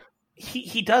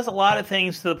he does a lot of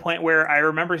things to the point where I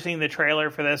remember seeing the trailer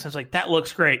for this and it's like, that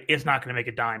looks great. It's not going to make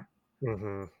a dime.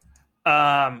 Mm-hmm.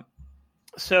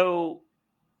 So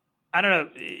I don't know,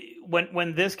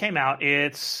 when this came out,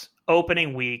 it's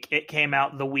opening week. It came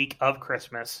out the week of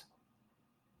Christmas.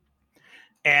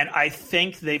 And I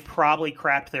think they probably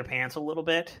crapped their pants a little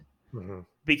bit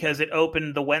because it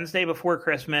opened the Wednesday before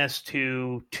Christmas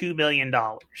to $2 million,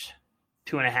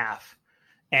 $2.5,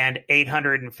 and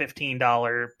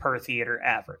 $815 per theater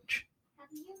average.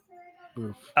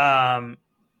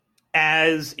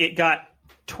 As it got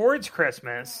towards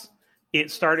Christmas,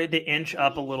 it started to inch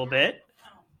up a little bit,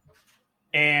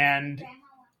 and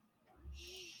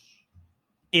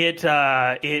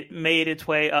it made its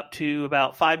way up to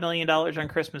about $5 million on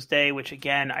Christmas Day, which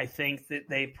again, I think that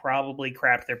they probably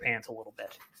crapped their pants a little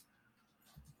bit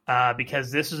because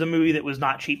this is a movie that was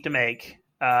not cheap to make.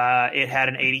 It had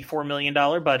an $84 million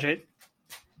budget,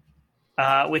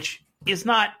 which is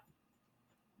not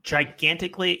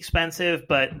gigantically expensive,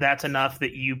 but that's enough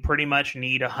that you pretty much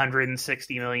need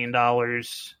 $160 million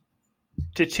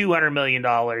to $200 million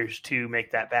to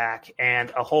make that back,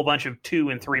 and a whole bunch of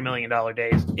 $2 and $3 million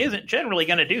days isn't generally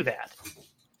going to do that.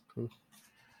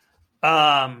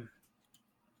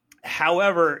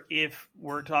 However, if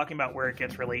we're talking about where it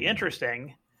gets really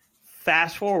interesting,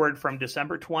 fast forward from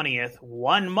December 20th,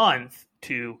 1 month,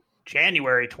 to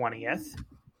January 20th,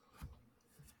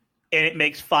 and it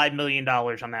makes $5 million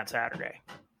on that Saturday.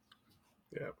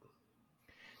 Yeah.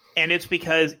 And it's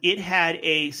because it had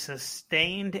a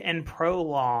sustained and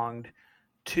prolonged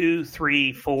 $2,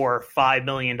 $3, $4, $5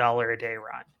 million a day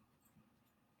run.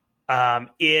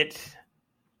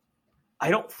 I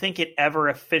don't think it ever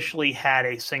officially had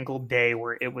a single day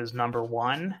where it was number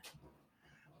one,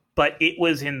 but it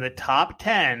was in the top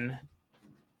 10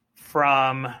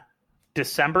 from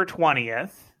December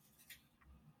 20th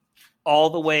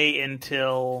all the way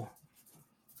until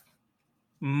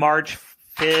March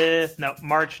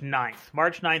 9th.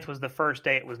 March 9th was the first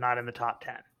day it was not in the top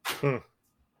 10.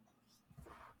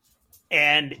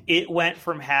 And it went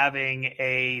from having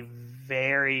a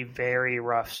very, very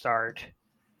rough start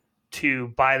to,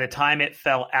 by the time it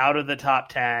fell out of the top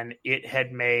 10, it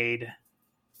had made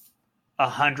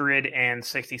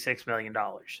 $166 million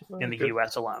in the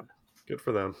U.S. alone. Good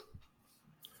for them.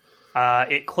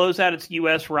 It closed out its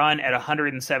U.S. run at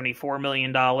 $174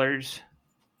 million,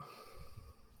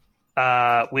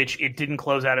 which it didn't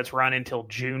close out its run until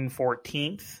June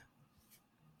 14th.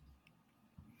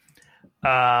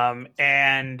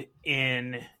 And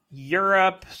in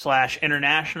Europe /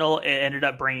 international, it ended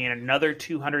up bringing in another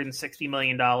 $260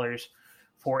 million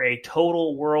for a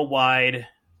total worldwide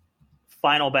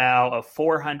final bow of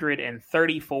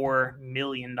 $434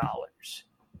 million.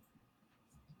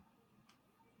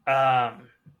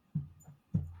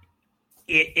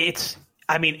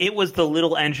 It was the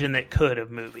little engine that could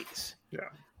of movies. Yeah.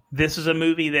 This is a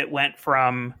movie that went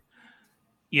from,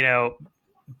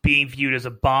 being viewed as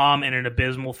a bomb and an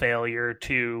abysmal failure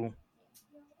to,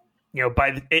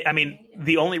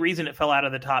 the only reason it fell out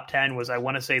of the top 10 was, I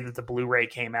want to say that the Blu-ray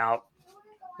came out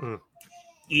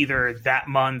either that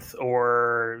month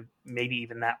or maybe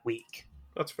even that week.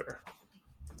 That's fair.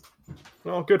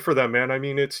 Well, good for them, man. I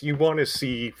mean, you want to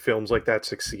see films like that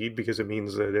succeed because it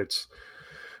means that it's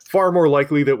far more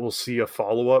likely that we'll see a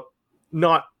follow-up,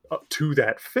 not to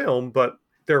that film, but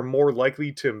they're more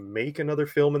likely to make another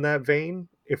film in that vein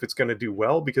if it's going to do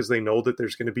well because they know that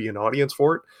there's going to be an audience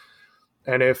for it.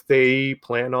 And if they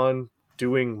plan on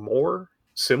doing more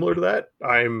similar to that,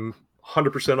 I'm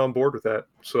 100% on board with that.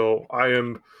 So I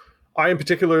am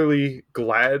particularly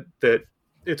glad that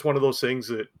it's one of those things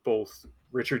that both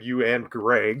Richard, you and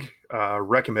Greg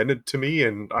recommended to me,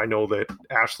 and I know that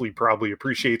Ashley probably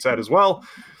appreciates that as well,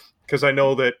 because I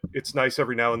know that it's nice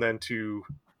every now and then to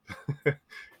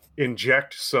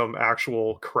inject some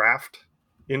actual craft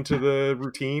into the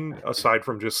routine aside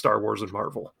from just Star Wars and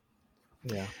Marvel.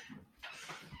 Yeah.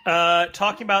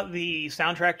 Talking about the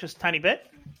soundtrack just a tiny bit.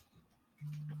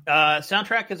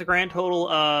 Soundtrack is a grand total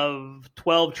of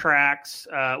 12 tracks.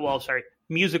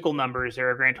 Musical numbers. There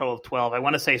are a grand total of 12. I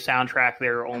want to say soundtrack,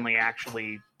 there are only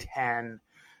actually 10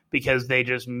 because they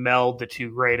just meld the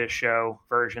two Greatest Show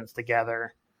versions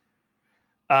together.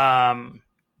 And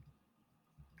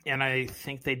I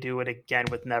think they do it again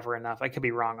with Never Enough. I could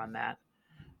be wrong on that.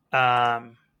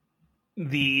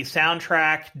 The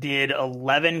soundtrack did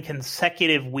 11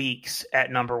 consecutive weeks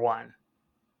at number one.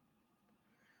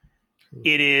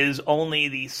 It is only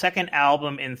the second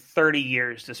album in 30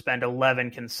 years to spend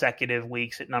 11 consecutive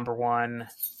weeks at number one.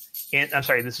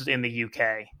 This is in the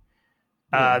UK.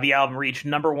 The album reached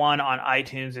number one on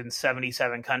iTunes in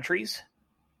 77 countries.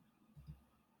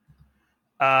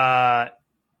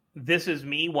 This Is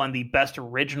Me won the Best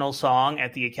Original Song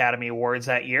at the Academy Awards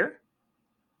that year.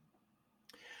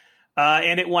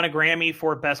 And it won a Grammy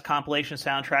for Best Compilation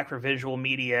Soundtrack for Visual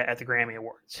Media at the Grammy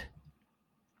Awards.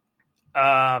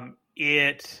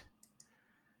 It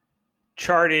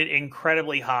charted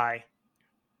incredibly high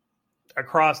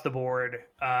across the board,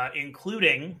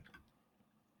 including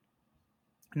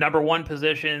number one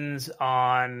positions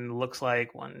on, looks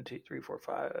like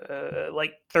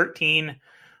 13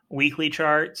 weekly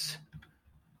charts.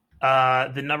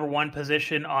 The number one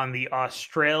position on the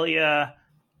Australia,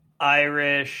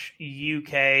 Irish,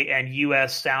 UK, and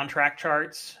US soundtrack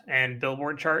charts and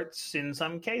Billboard charts in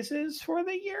some cases for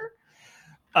the year.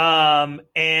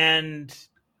 And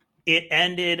it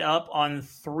ended up on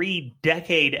 3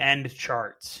 decade-end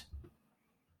charts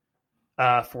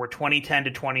for 2010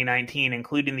 to 2019,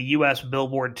 including the US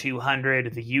Billboard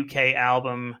 200, the UK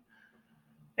album,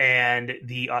 and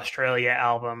the Australia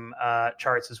album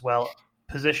charts as well,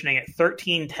 positioning at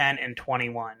 13, 10, and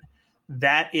 21.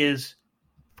 That is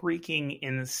freaking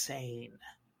insane.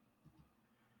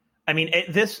 I mean,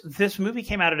 this movie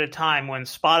came out at a time when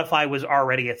Spotify was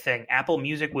already a thing. Apple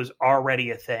Music was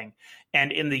already a thing.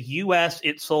 And in the US,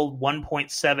 it sold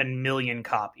 1.7 million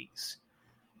copies.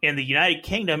 In the United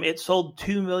Kingdom, it sold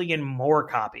 2 million more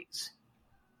copies.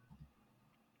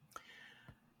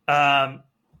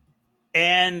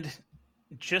 And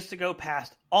just to go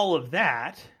past all of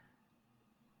that,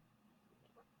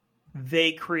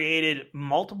 they created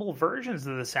multiple versions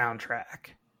of the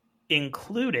soundtrack,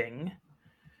 including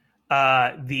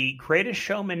The Greatest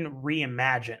Showman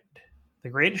Reimagined. The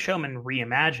Greatest Showman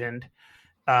Reimagined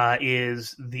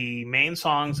is the main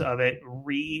songs of it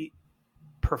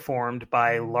re-performed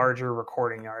by larger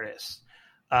recording artists.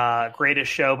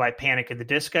 Greatest Show by Panic at the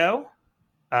Disco.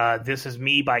 This Is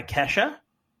Me by Kesha.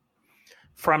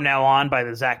 From Now On by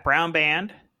the Zac Brown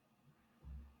Band.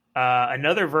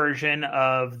 Another version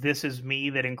of This Is Me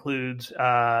that includes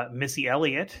Missy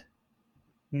Elliott.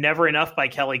 Never Enough by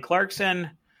Kelly Clarkson.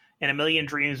 And A Million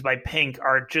Dreams by Pink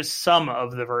are just some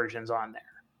of the versions on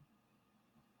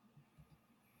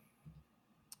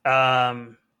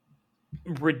there.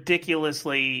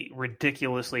 Ridiculously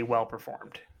well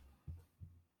performed.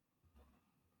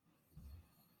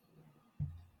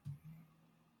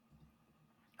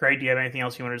 Greg, do you have anything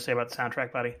else you wanted to say about the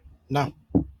soundtrack, buddy? No.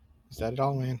 Is that it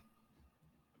all, man?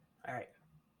 All right.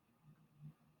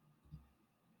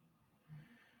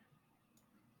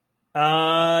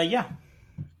 Yeah.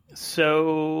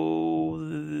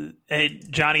 So,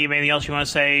 Johnny, you have anything else you want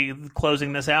to say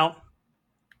closing this out?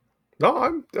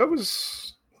 No, it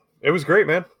was great,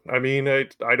 man. I mean,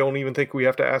 I don't even think we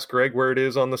have to ask Greg where it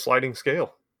is on the sliding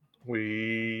scale.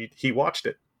 He watched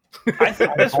it. I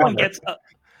think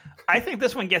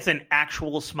this one gets an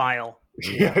actual smile.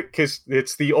 Yeah, because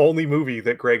it's the only movie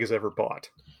that Greg has ever bought.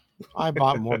 I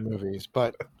bought more movies,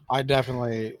 but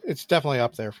it's definitely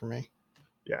up there for me.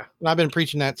 Yeah. And I've been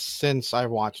preaching that since I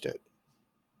watched it,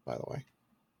 by the way.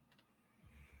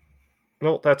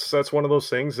 No, that's one of those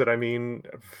things that, I mean,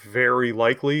 very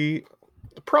likely,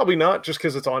 probably not, just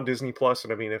because it's on Disney Plus.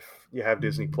 And I mean, if you have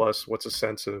Disney Plus, what's the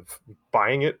sense of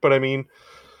buying it? But I mean,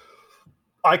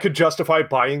 I could justify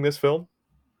buying this film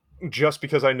just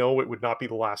because I know it would not be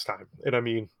the last time. And I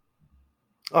mean,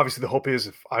 obviously the hope is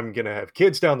if I'm going to have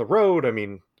kids down the road, I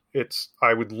mean,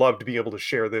 I would love to be able to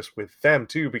share this with them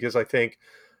too, because I think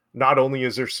not only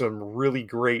is there some really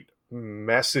great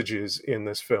messages in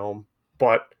this film,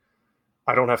 but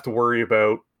I don't have to worry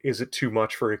about, is it too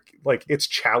much for, like, it's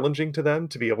challenging to them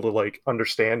to be able to, like,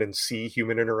 understand and see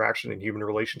human interaction and human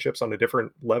relationships on a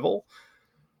different level.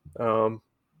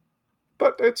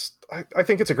 But I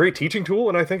think it's a great teaching tool,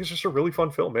 and I think it's just a really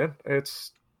fun film, man.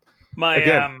 It's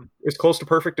as close to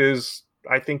perfect as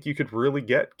I think you could really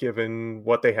get, given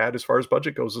what they had as far as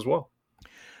budget goes as well.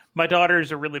 My daughter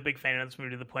is a really big fan of this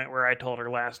movie, to the point where I told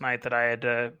her last night that I had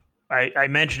to. I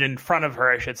mentioned in front of her,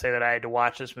 I should say, that I had to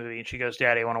watch this movie, and she goes,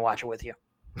 "Daddy, I want to watch it with you."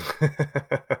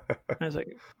 I was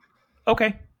like,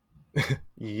 "Okay."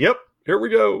 Yep, here we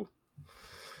go.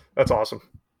 That's awesome.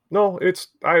 No,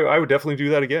 I would definitely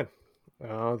do that again.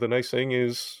 The nice thing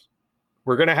is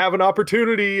we're going to have an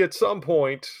opportunity at some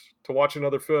point to watch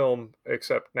another film,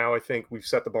 except now I think we've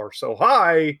set the bar so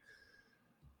high,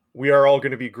 we are all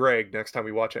going to be Greg next time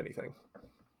we watch anything.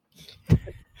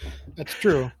 That's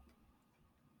true.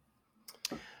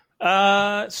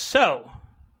 So,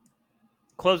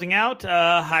 closing out,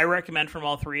 high recommend from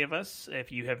all three of us.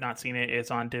 If you have not seen it, it's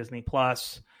on Disney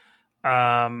Plus.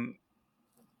 Go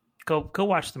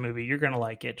watch the movie. You're going to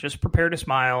like it. Just prepare to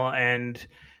smile and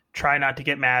try not to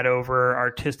get mad over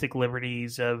artistic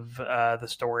liberties of the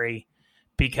story,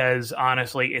 because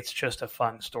honestly, it's just a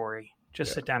fun story.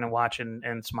 Just sit down and watch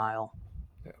and smile.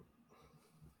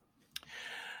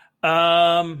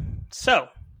 Yeah. So,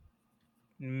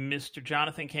 Mr.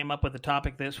 Jonathan came up with a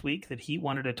topic this week that he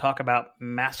wanted to talk about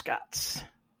mascots.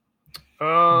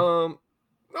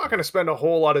 Not going to spend a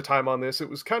whole lot of time on this. It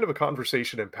was kind of a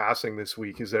conversation in passing this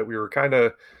week, is that we were kind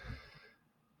of,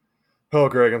 oh,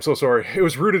 Greg, I'm so sorry. It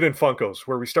was rooted in Funkos,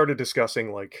 where we started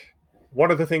discussing, like,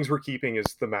 one of the things we're keeping is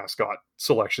the mascot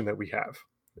selection that we have.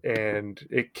 And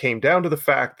it came down to the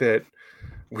fact that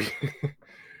we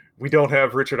don't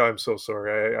have Richard. I'm so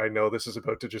sorry. I know this is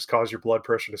about to just cause your blood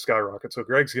pressure to skyrocket. So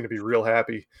Greg's going to be real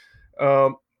happy.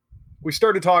 We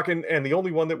started talking, and the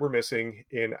only one that we're missing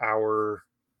in our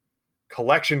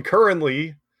collection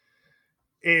currently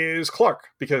is Clark,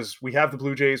 because we have the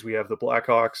Blue Jays, we have the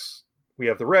Blackhawks, we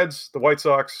have the Reds, the White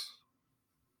Sox.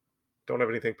 Don't have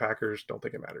anything Packers. Don't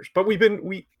think it matters. But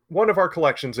one of our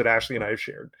collections that Ashley and I have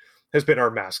shared has been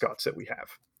our mascots that we have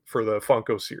for the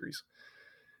Funko series.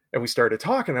 And we started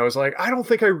talking. I was like, I don't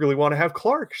think I really want to have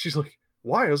Clark. She's like,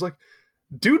 why? I was like,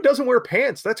 dude doesn't wear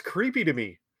pants. That's creepy to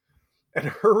me. And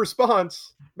her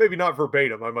response, maybe not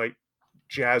verbatim, I might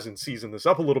jazz and season this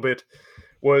up a little bit,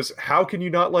 was, how can you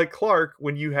not like Clark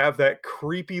when you have that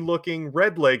creepy looking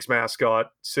Red Legs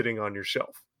mascot sitting on your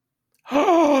shelf?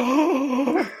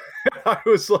 I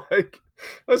was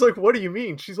like, what do you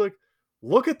mean? She's like,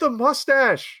 look at the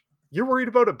mustache. You're worried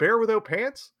about a bear without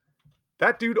pants?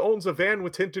 That dude owns a van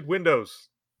with tinted windows.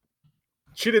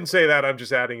 She didn't say that. I'm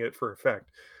just adding it for effect.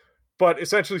 But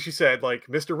essentially she said, like,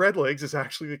 Mr. Redlegs is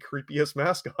actually the creepiest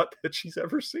mascot that she's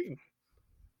ever seen.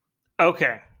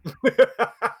 Okay.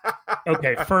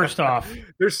 Okay, first off,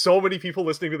 there's so many people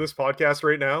listening to this podcast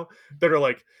right now that are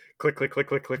like, click, click, click,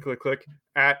 click, click, click, click.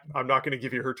 I'm not going to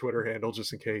give you her Twitter handle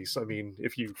just in case. I mean,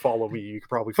 if you follow me, you can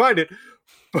probably find it.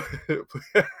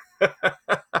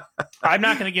 I'm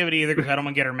not going to give it either because I don't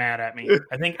want to get her mad at me.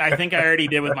 I think I already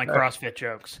did with my CrossFit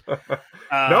jokes.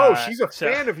 No, she's a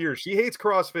fan of yours. She hates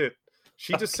CrossFit.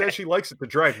 She just says she likes it to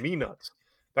drive me nuts.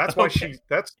 That's why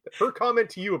that's her comment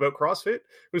to you about CrossFit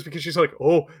was because she's like,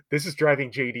 oh, this is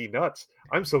driving JD nuts.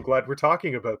 I'm so glad we're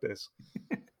talking about this.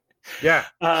 Yeah.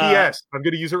 P.S. I'm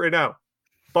going to use it right now.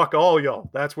 Fuck all y'all.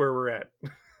 That's where we're at.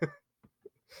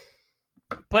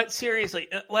 But seriously,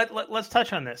 let's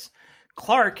touch on this.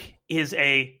 Clark is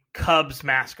a Cubs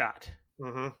mascot.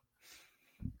 Mm-hmm.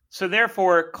 So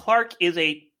therefore, Clark is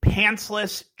a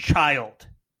pantsless child.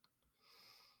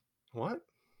 What?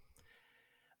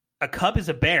 A cub is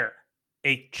a bear,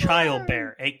 a child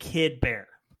bear, a kid bear.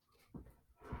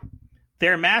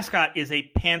 Their mascot is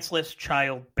a pantsless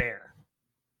child bear.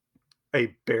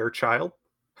 A bear child?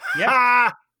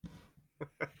 Yeah.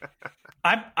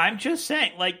 I'm just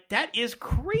saying, like, that is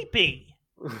creepy.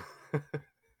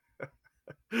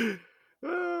 Yeah,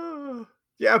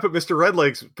 but Mr.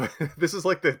 Redlegs,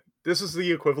 this is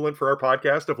the equivalent for our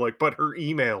podcast of like, but her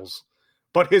emails,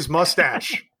 but his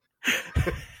mustache.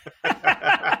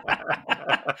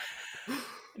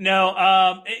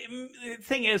 No, the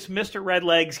thing is, Mr.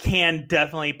 Redlegs can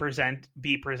definitely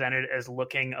be presented as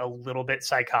looking a little bit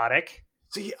psychotic.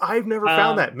 See, I've never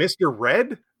found that. Mr.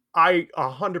 Red,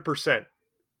 100%.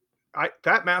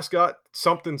 That mascot,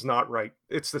 something's not right.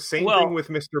 It's the same thing with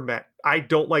Mr. Met. I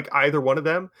don't like either one of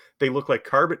them. They look like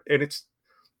carbon, and it's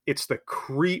the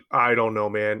creep. I don't know,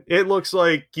 man. It looks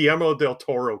like Guillermo del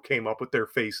Toro came up with their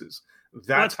faces.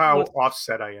 That's how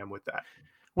offset I am with that.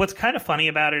 What's kind of funny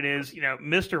about it is,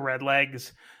 Mr.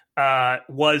 Redlegs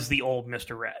was the old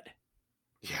Mr. Red.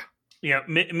 Yeah.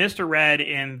 Mr. Red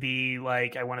in the,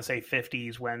 I want to say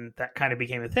 50s when that kind of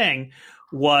became a thing,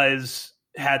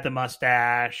 had the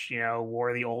mustache,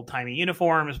 wore the old-timey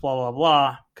uniforms, blah, blah,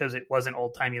 blah, because it wasn't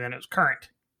old-timey then, it was current.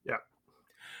 Yeah.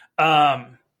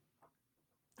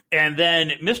 And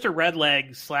then Mr.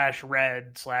 Redlegs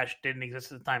 /Red / didn't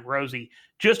exist at the time, Rosie,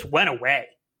 just went away.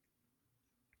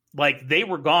 Like, they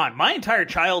were gone. My entire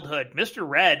childhood, Mr.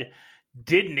 Red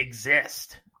didn't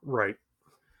exist. Right.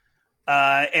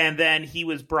 And then he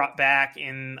was brought back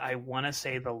in, I want to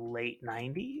say, the late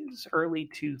 90s, early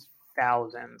 2000s.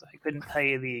 I couldn't tell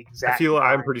you the exact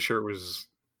I'm pretty sure it was,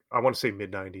 I want to say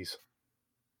mid-90s.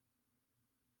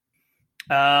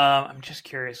 I'm just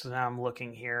curious now I'm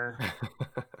looking here.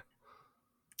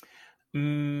 But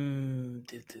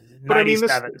I mean,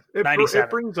 it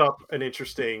brings up an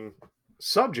interesting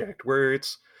subject where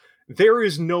there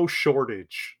is no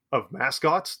shortage of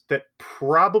mascots that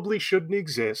probably shouldn't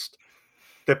exist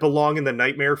that belong in the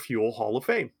Nightmare Fuel Hall of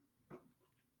Fame.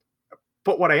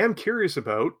 But what I am curious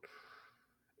about,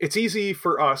 it's easy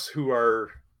for us who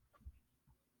are,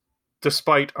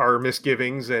 despite our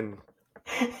misgivings and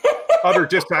utter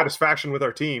dissatisfaction with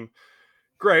our team,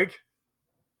 Greg.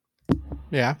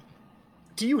 Yeah.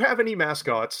 Do you have any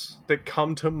mascots that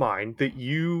come to mind that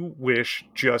you wish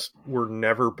just were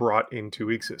never brought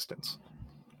into existence?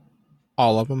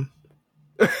 All of them.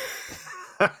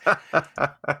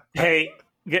 Hey,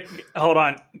 hold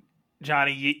on,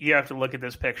 Johnny. You have to look at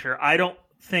this picture. I don't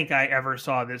think I ever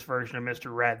saw this version of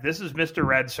Mr. Red. This is Mr.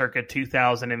 Red circa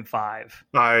 2005.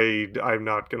 I'm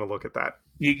not going to look at that.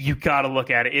 You got to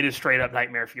look at it. It is straight up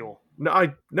Nightmare Fuel.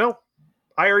 No,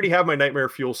 I already have my Nightmare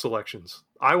Fuel selections.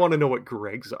 I want to know what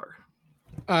Greg's are.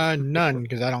 None,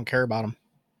 because I don't care about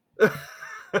them.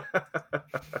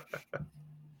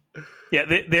 Yeah,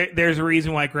 there's a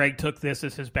reason why Greg took this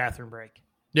as his bathroom break.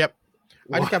 Yep.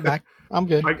 I just got back. I'm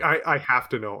good. I have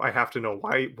to know. I have to know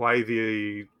why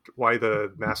the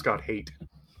mascot hate.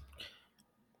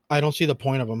 I don't see the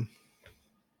point of them.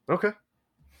 Okay. I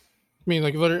mean,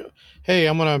 like, literally, hey,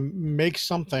 I'm gonna make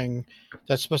something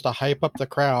that's supposed to hype up the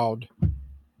crowd.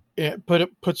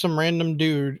 Put some random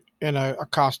dude in a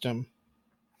costume.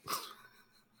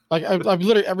 Like I've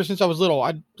literally ever since I was little,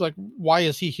 I like, why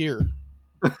is he here?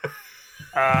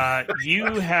 You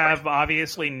have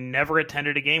obviously never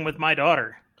attended a game with my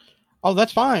daughter. Oh,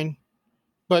 that's fine.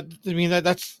 But I mean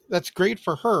that's great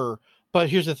for her. But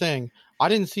here's the thing: I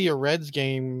didn't see a Reds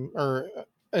game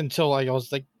until like I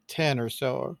was like 10 or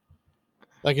so.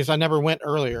 Like, I never went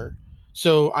earlier,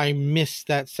 so I missed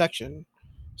that section.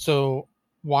 So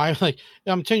why? Like,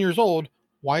 I'm 10 years old.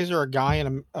 Why is there a guy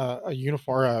in a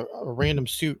uniform, a random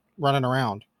suit running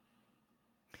around?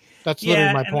 That's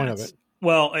literally my point of it.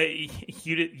 Well,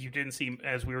 you didn't see,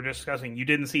 as we were discussing, you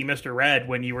didn't see Mr. Red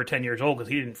when you were 10 years old because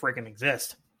he didn't freaking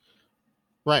exist.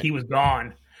 Right. He was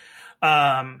gone.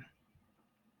 Well,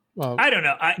 I don't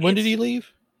know. When did he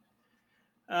leave?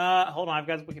 Hold on. I've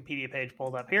got his Wikipedia page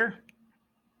pulled up here.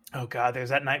 Oh, God. There's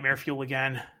that Nightmare Fuel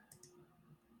again.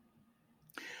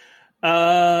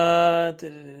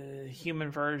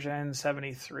 Human version,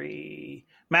 73.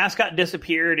 Mascot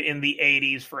disappeared in the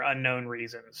 80s for unknown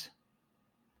reasons.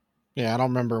 Yeah, I don't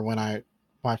remember when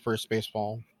my first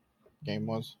baseball game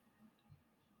was.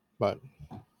 But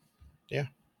yeah.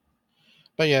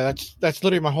 But yeah, that's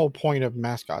literally my whole point of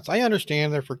mascots. I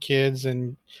understand they're for kids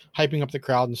and hyping up the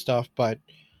crowd and stuff, but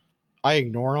I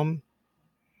ignore them.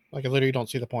 Like, I literally don't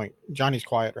see the point. Johnny's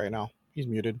quiet right now. He's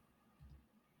muted.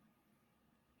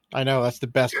 I know, that's the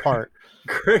best part.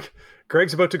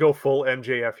 Greg's about to go full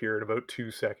MJF here in about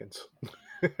 2 seconds.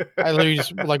 I literally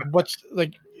just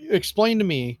explain to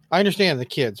me. I understand the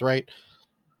kids, right?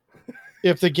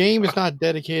 If the game is not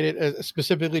dedicated,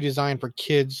 specifically designed for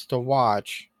kids to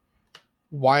watch,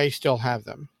 why still have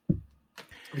them?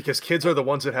 Because kids are the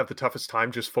ones that have the toughest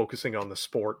time just focusing on the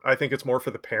sport. I think it's more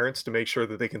for the parents to make sure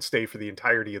that they can stay for the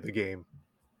entirety of the game.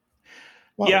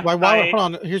 Well, yeah, hold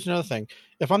on. Here's another thing.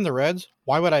 If I'm the Reds,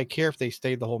 why would I care if they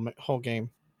stayed the whole game?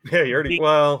 Yeah, you already.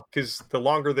 Because the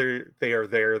longer they are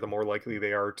there, the more likely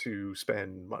they are to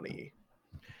spend money.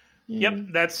 Yep,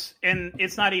 and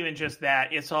it's not even just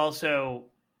that. It's also,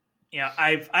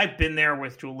 I've been there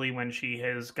with Julie when she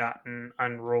has gotten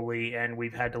unruly, and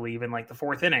we've had to leave in like the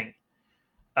 4th inning.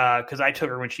 Because I took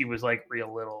her when she was like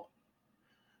real little.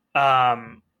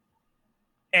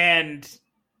 And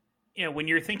when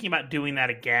you're thinking about doing that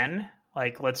again,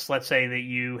 like let's say that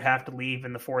you have to leave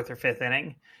in the 4th or 5th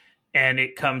inning, and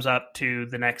it comes up to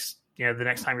the next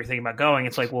time you're thinking about going,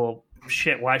 it's like, well,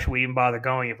 shit, why should we even bother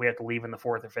going if we have to leave in the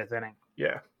 4th or 5th inning?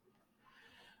 Yeah.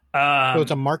 So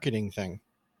it's a marketing thing.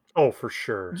 Oh, for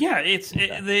sure. Yeah,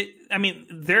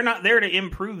 they're not there to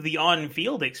improve the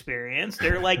on-field experience.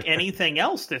 They're like anything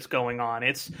else that's going on.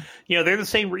 It's, they're the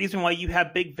same reason why you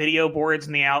have big video boards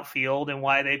in the outfield and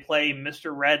why they play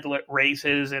Mr. Red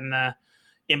races in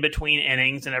between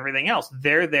innings and everything else.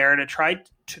 They're there to try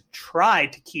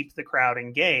to keep the crowd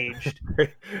engaged.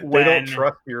 They don't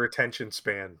trust your attention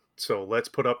span, so let's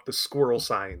put up the squirrel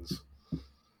signs.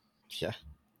 Yeah.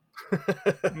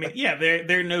 I mean, yeah,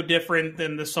 they're no different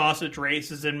than the sausage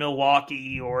races in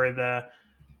Milwaukee or the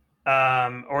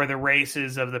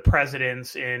races of the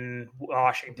presidents in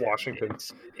Washington.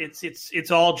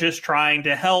 It's all just trying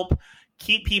to help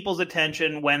keep people's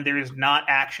attention when there's not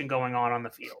action going on the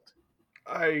field.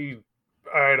 I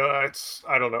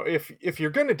don't know. If you're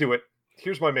gonna do it,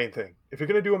 here's my main thing. If you're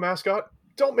gonna do a mascot,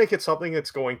 don't make it something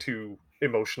that's going to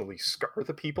emotionally scar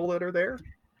the people that are there.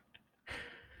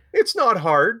 It's not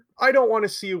hard. I don't want to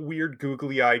see a weird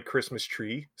googly-eyed Christmas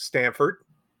tree. Stanford.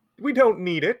 We don't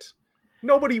need it.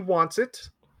 Nobody wants it.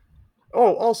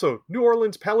 Oh, also, New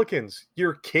Orleans Pelicans.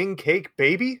 Your king cake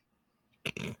baby?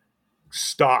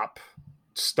 Stop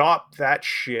that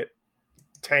shit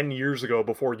 10 years ago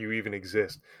before you even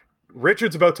exist.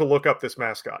 Richard's about to look up this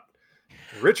mascot.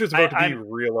 Richard's about to be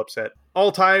real upset.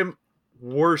 All-time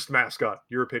worst mascot.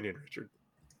 Your opinion, Richard.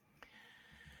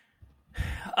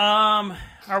 Are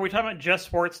we talking about just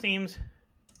sports teams?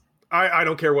 I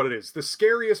don't care what it is. The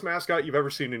scariest mascot you've ever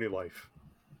seen in your life.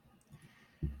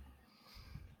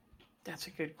 That's a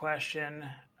good question.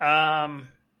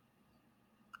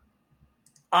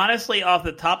 Honestly, off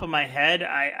the top of my head,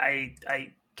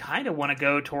 I kind of want to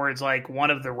go towards like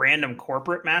one of the random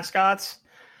corporate mascots,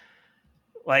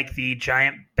 like the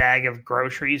giant bag of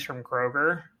groceries from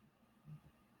Kroger.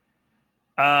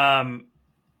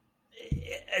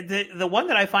 The one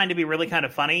that I find to be really kind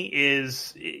of funny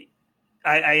is,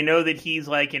 I know that he's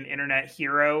like an internet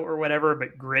hero or whatever,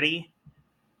 but Gritty.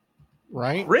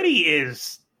 Right? Gritty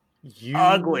is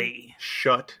ugly.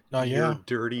 Shut your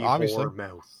dirty whore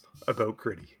mouth about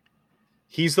Gritty.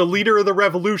 He's the leader of the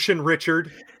revolution,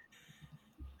 Richard.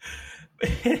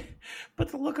 But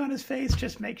the look on his face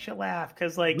just makes you laugh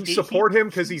because, like, you support him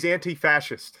because he's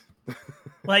anti-fascist.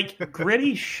 Like,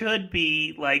 Gritty should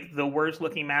be like the worst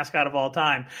looking mascot of all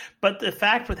time. But the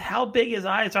fact with how big his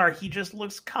eyes are, he just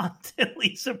looks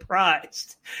constantly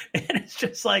surprised. And it's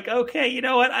just like, okay, you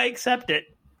know what? I accept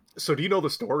it. So do you know the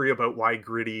story about why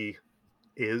Gritty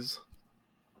is?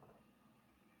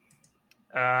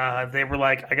 They were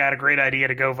like, I got a great idea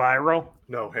to go viral.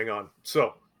 No, hang on.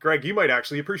 So, Greg, you might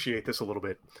actually appreciate this a little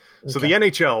bit. So Okay. the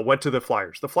NHL went to the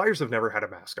Flyers. The Flyers have never had a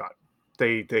mascot.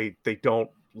 They don't,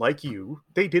 like you,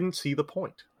 they didn't see the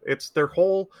point. It's their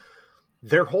whole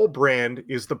brand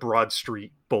is the Broad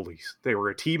Street Bullies. They were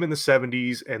a team in the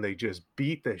 70s and they just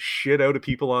beat the shit out of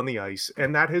people on the ice,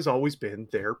 and that has always been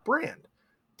their brand.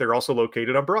 They're also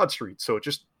located on Broad Street. So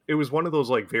it was one of those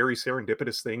like very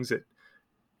serendipitous things that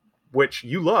which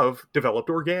you love developed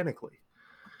organically.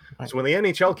 Right. So when the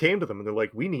NHL came to them and they're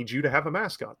like, we need you to have a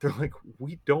mascot. They're like,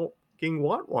 we don't fucking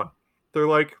want one. They're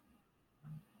like,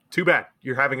 too bad.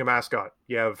 You're having a mascot.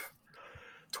 You have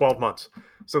 12 months.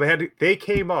 So they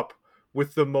came up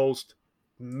with the most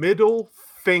middle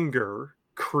finger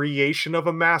creation of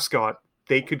a mascot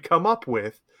they could come up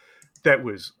with that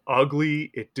was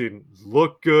ugly. It didn't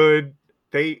look good.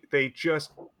 They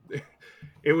just,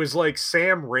 it was like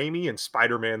Sam Raimi and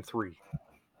Spider-Man 3.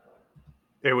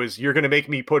 It was, you're going to make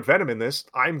me put Venom in this.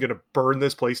 I'm going to burn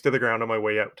this place to the ground on my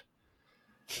way out.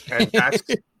 And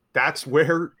that's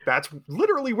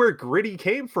literally where Gritty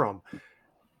came from.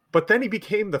 But then he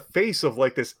became the face of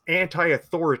like this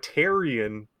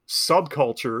anti-authoritarian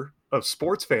subculture of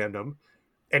sports fandom.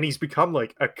 And he's become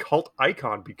like a cult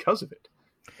icon because of it.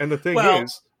 And the thing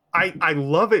is, I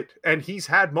love it. And he's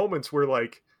had moments where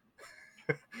like,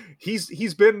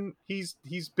 he's been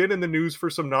in the news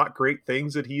for some not great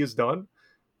things that he has done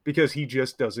because he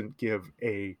just doesn't give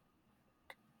a,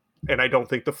 and I don't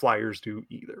think the Flyers do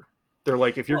either. They're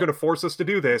like, if you're going to force us to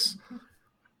do this,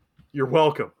 you're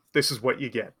welcome. This is what you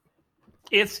get.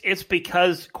 It's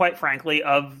because, quite frankly,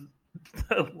 of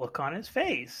the look on his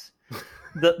face.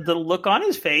 The look on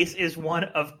his face is one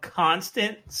of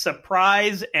constant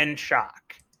surprise and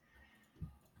shock.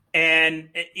 And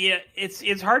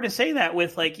it's hard to say that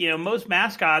with like, most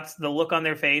mascots, the look on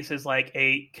their face is like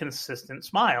a consistent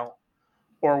smile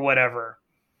or whatever.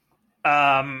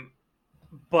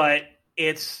 But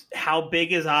it's how big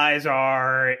his eyes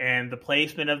are and the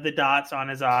placement of the dots on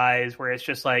his eyes where it's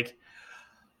just like,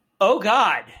 oh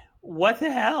God, what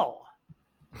the hell?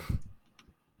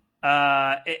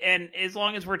 And as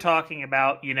long as we're talking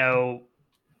about,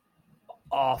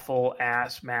 awful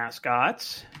ass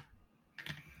mascots,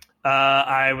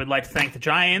 I would like to thank the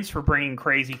Giants for bringing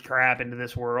Crazy Crab into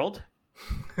this world.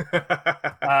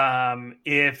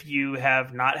 If you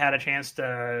have not had a chance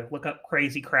to look up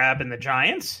Crazy Crab and the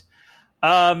Giants,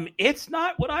 it's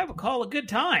not what I would call a good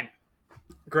time.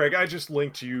 Greg, I just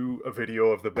linked you a video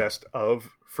of the best of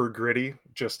for Gritty,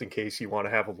 just in case you want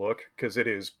to have a look, because it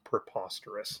is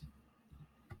preposterous.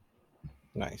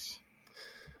 Nice.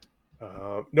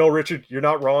 No, Richard, you're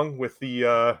not wrong with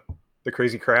the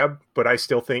Crazy Crab, but I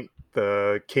still think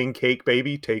the King Cake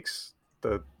Baby takes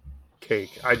the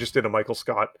cake. I just did a Michael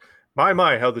Scott.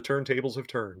 My, how the turntables have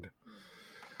turned.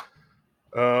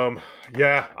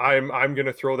 Yeah, I'm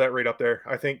gonna throw that right up there.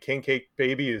 I think King Cake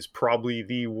Baby is probably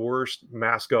the worst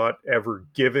mascot ever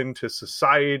given to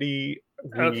society.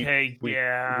 We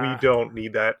don't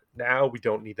need that now. We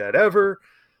don't need that ever.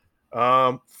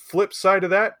 Flip side of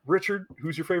that, Richard,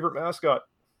 who's your favorite mascot?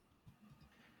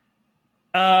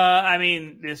 I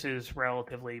mean, this is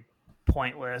relatively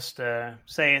pointless to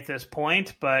say at this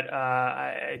point, but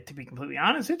to be completely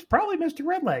honest, it's probably Mr.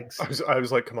 Redlegs. I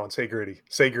was like, come on, say Gritty.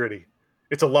 Say Gritty.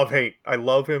 It's a love-hate. I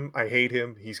love him. I hate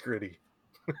him. He's Gritty.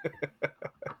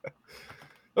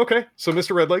 Okay, so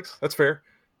Mr. Redlegs, that's fair.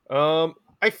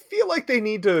 I feel like they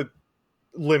need to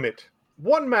limit.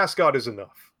 One mascot is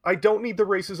enough. I don't need the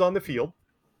races on the field.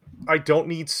 I don't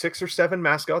need 6 or 7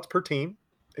 mascots per team.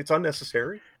 It's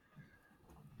unnecessary.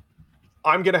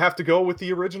 I'm going to have to go with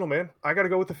the original, man. I got to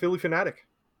go with the Philly Fanatic.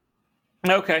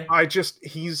 Okay.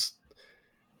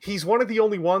 He's one of the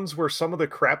only ones where some of the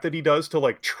crap that he does to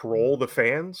like troll the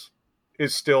fans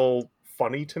is still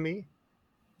funny to me.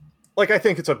 Like, I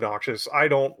think it's obnoxious. I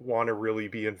don't want to really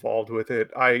be involved with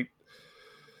it.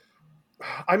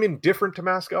 I'm indifferent to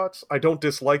mascots. I don't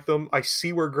dislike them. I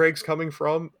see where Greg's coming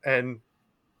from, and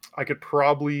I could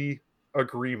probably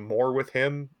agree more with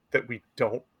him that we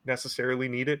don't necessarily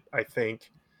need it. I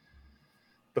think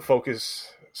the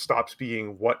focus stops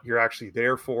being what you're actually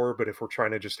there for, but if we're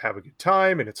trying to just have a good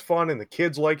time and it's fun and the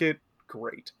kids like it,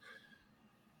 great.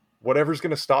 Whatever's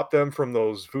going to stop them from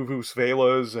those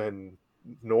vuvuzelas and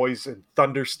noise and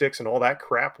thunder sticks and all that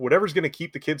crap, whatever's going to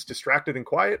keep the kids distracted and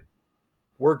quiet,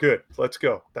 we're good. Let's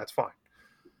go. That's fine.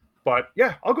 But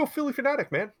yeah, I'll go Philly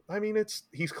Fanatic, man. I mean,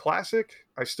 he's classic.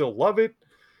 I still love it.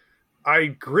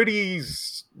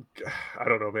 Gritty's, I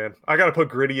don't know, man. I got to put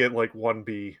Gritty at like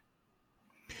 1B.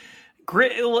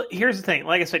 Here's the thing.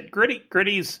 Like I said,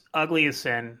 Gritty's ugly as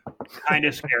sin, kind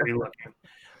of scary looking.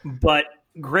 But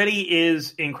Gritty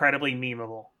is incredibly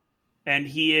memeable. And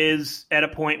he is at a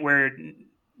point where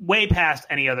way past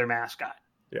any other mascot.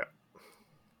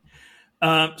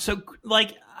 Yeah. So,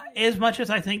 like, as much as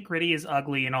I think Gritty is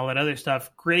ugly and all that other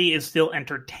stuff, Gritty is still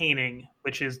entertaining,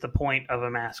 which is the point of a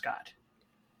mascot.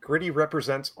 Gritty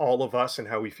represents all of us and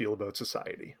how we feel about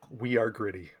society. We are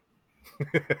Gritty.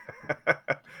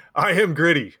 I am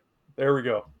Gritty. There we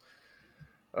go.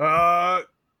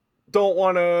 Don't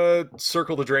want to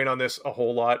circle the drain on this a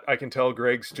whole lot. I can tell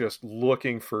Greg's just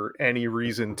looking for any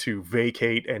reason to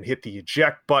vacate and hit the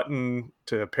eject button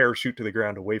to parachute to the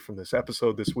ground away from this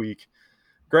episode this week.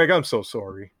 Greg, I'm so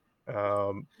sorry.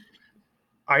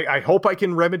 I hope I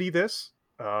can remedy this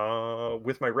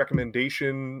with my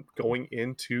recommendation going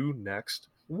into next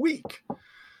week.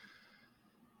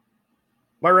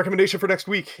 My recommendation for next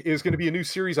week is going to be a new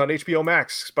series on HBO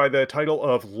Max by the title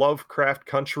of Lovecraft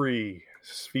Country,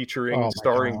 featuring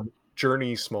starring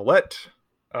Jurnee Smollett.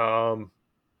 The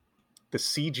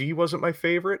CG wasn't my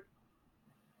favorite,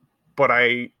 but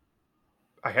I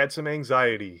had some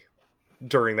anxiety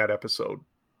during that episode,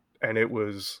 and it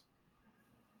was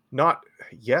not,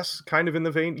 kind of in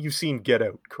the vein. You've seen Get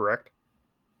Out, correct?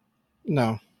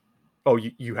 No. Oh,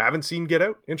 you haven't seen Get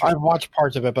Out? I've watched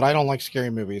parts of it, but I don't like scary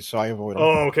movies, so I avoid them.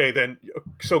 Oh, okay, then.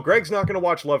 So Greg's not going to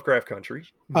watch Lovecraft Country.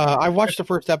 I watched the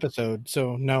first episode,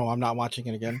 so no, I'm not watching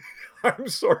it again. I'm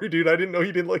sorry, dude. I didn't know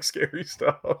you didn't like scary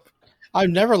stuff.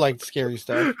 I've never liked scary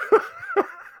stuff.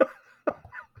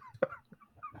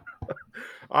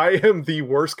 I am the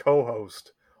worst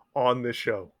co-host on this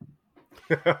show.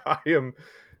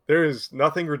 There is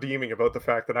nothing redeeming about the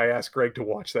fact that I asked Greg to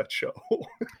watch that show.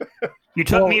 You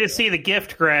took me to see The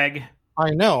Gift, Greg.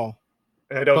 I know.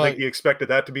 And I don't think he expected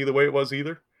that to be the way it was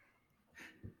either.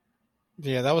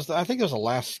 Yeah, I think it was the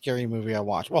last scary movie I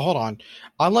watched. Well, hold on.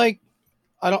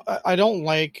 I don't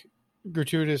like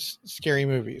gratuitous scary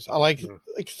movies. I like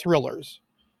thrillers.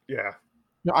 Yeah.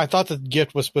 No, I thought The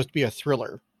Gift was supposed to be a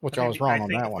thriller, which I was wrong on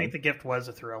that one. I think The Gift was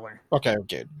a thriller. Okay,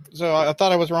 good. So I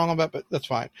thought I was wrong on that, but that's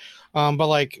fine. But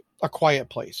like A Quiet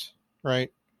Place,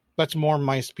 right? That's more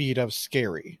my speed of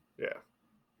scary. Yeah.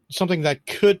 Something that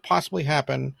could possibly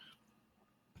happen,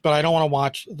 but I don't want to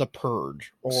watch The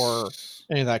Purge or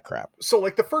any of that crap. So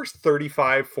like the first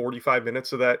 35, 45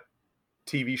 minutes of that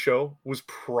TV show was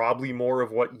probably more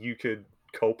of what you could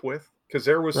cope with, because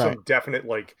there was some definite,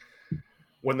 like,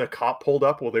 when the cop pulled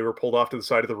up, they were pulled off to the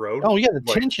side of the road. Oh yeah, the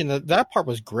tension, that part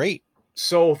was great.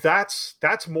 So that's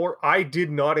more, I did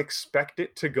not expect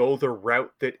it to go the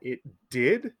route that it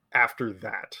did after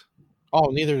that. Oh,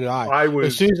 neither did I.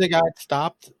 As soon as they got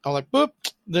stopped, I was like, boop.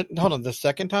 Then, hold on, the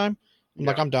second time, I'm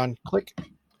like, I'm done. Click.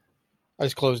 I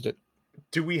just closed it.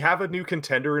 Do we have a new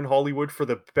contender in Hollywood for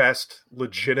the best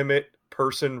legitimate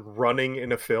person running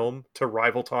in a film to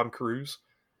rival Tom Cruise?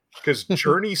 Because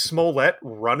Jurnee Smollett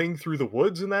running through the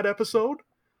woods in that episode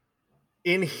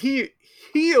in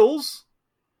heels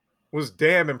was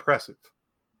damn impressive.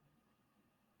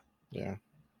 Yeah.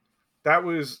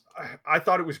 I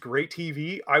thought it was great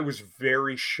TV. I was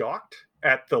very shocked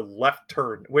at the left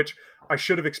turn, which I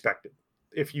should have expected.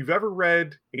 If you've ever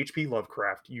read H.P.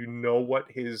 Lovecraft, you know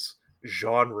what his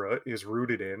genre is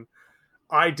rooted in.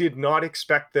 I did not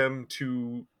expect them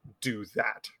to do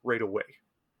that right away.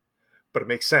 But it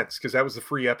makes sense, because that was the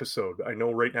free episode. I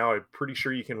know right now, I'm pretty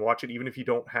sure you can watch it even if you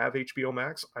don't have HBO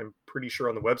Max. I'm pretty sure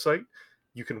on the website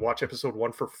you can watch episode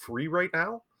 1 for free right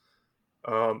now.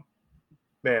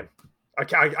 Man,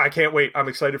 I can't wait. I'm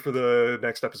excited for the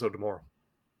next episode tomorrow.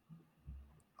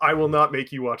 I will not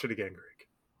make you watch it again, Greg.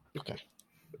 Okay.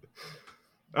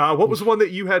 What was the one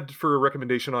that you had for a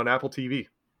recommendation on Apple TV?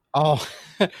 Oh,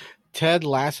 Ted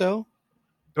Lasso.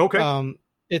 Okay.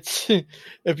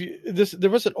 There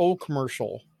was an old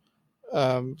commercial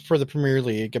for the Premier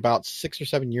League about 6 or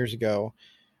 7 years ago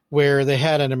where they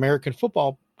had an American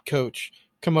football coach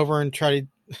come over and try to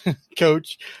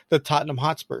coach the Tottenham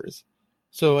Hotspurs,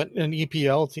 so an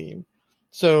EPL team.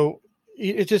 So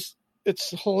it's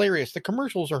hilarious. The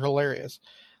commercials are hilarious,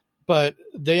 but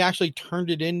they actually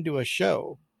turned it into a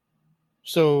show.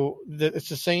 So it's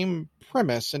the same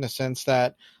premise in a sense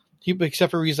that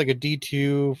except for he's like a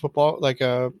D2 football, like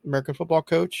a American football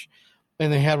coach,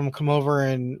 and they had him come over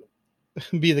and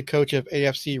be the coach of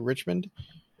AFC Richmond.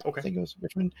 Okay. I think it was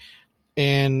Richmond.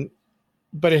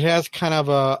 But it has kind of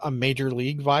a major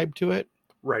league vibe to it.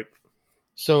 Right.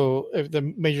 So if the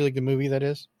Major League, the movie, that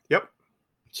is. Yep.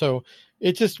 So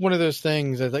it's just one of those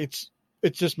things that it's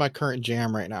just my current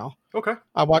jam right now. Okay.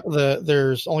 I watch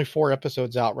there's only 4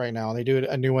 episodes out right now, and they do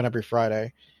a new one every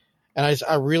Friday. And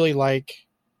I really like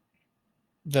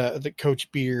the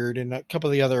Coach Beard and a couple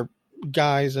of the other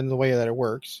guys and the way that it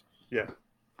works. Yeah.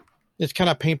 It's kind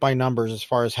of paint by numbers as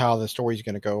far as how the story's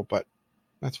going to go, but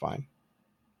that's fine.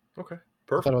 Okay. I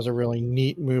Perfect. thought it was a really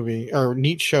neat movie or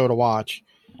neat show to watch.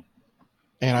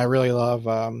 And I really love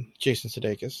Jason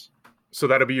Sudeikis. So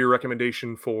that'll be your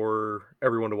recommendation for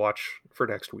everyone to watch for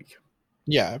next week.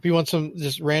 Yeah, if you want some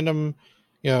just random,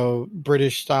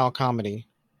 British style comedy.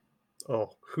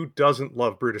 Oh, who doesn't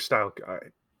love British style guy?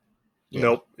 Yeah.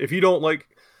 Nope. If you don't like,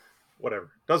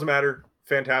 whatever, doesn't matter.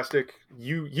 Fantastic.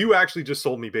 You actually just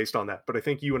sold me based on that. But I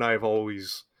think you and I have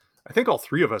always, I think all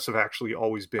 3 of us have actually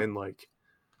always been like,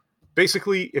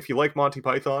 basically, if you like Monty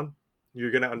Python,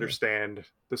 you're going to understand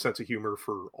the sense of humor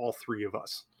for all 3 of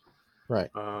us. Right.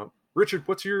 Richard,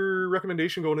 what's your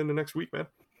recommendation going into next week, man?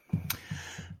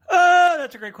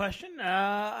 That's a great question.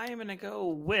 I am going to go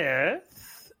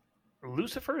with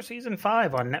Lucifer Season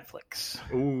 5 on Netflix.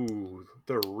 Ooh,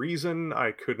 the reason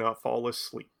I could not fall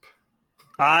asleep.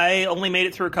 I only made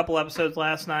it through a couple episodes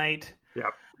last night.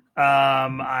 Yep.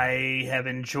 I have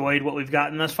enjoyed what we've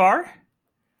gotten thus far.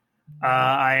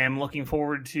 I am looking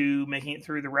forward to making it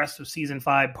through the rest of Season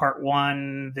 5, Part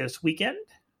 1 this weekend.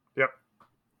 Yep.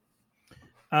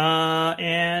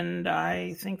 And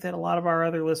I think that a lot of our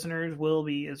other listeners will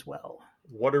be as well.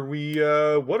 What are we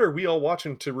all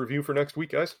watching to review for next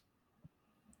week, guys?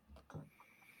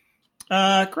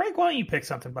 Greg, why don't you pick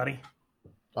something, buddy?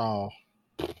 Oh,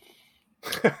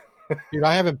 dude,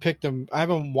 I haven't picked them.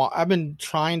 I've been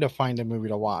trying to find a movie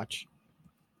to watch.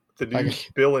 The new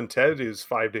Bill and Ted is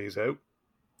 5 days out.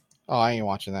 Oh, I ain't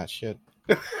watching that shit.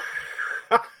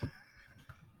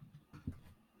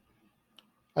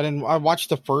 I watched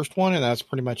the first one, and that's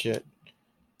pretty much it.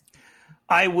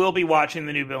 I will be watching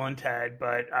the new Bill and Ted,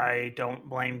 but I don't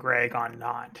blame Greg on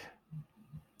not.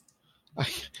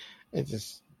 It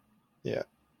just, yeah.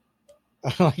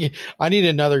 I need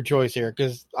another choice here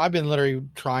because I've been literally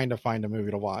trying to find a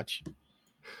movie to watch.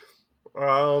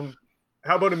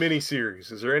 How about a mini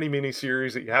series? Is there any mini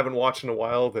series that you haven't watched in a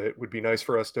while that would be nice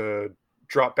for us to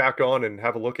drop back on and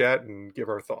have a look at and give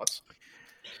our thoughts?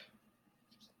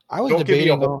 I was Don't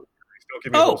debating. Don't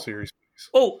give me a whole series, please.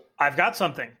 Oh, I've got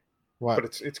something. What? But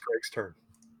it's Greg's turn.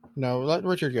 No, let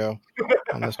Richard go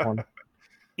on this one.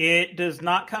 It does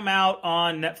not come out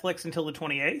on Netflix until the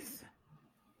 28th.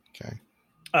 Okay.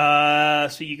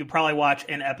 So you could probably watch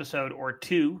an episode or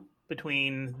 2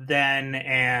 between then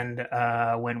and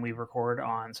when we record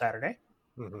on Saturday.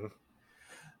 Mm-hmm.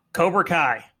 Cobra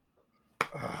Kai.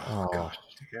 Oh, God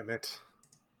damn it.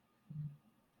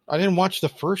 I didn't watch the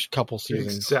first couple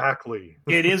seasons. Exactly.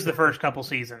 It is the first couple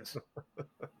seasons.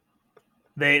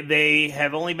 They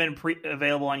have only been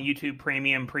available on YouTube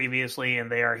Premium previously,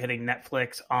 and they are hitting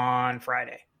Netflix on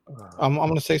Friday. I'm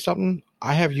going to say something.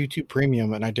 I have YouTube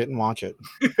Premium, and I didn't watch it.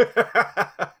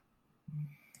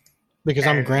 Because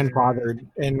I'm grandfathered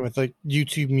in with like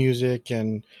YouTube Music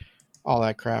and all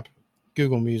that crap.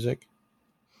 Google Music.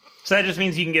 So that just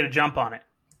means you can get a jump on it.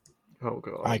 Oh,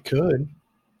 God. I could.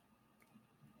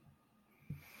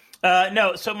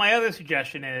 No, so my other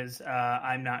suggestion is,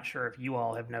 I'm not sure if you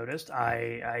all have noticed.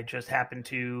 I just happened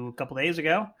to a couple days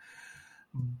ago.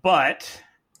 But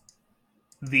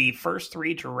the first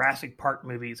 3 Jurassic Park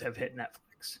movies have hit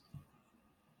Netflix.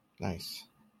 Nice.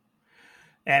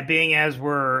 And being as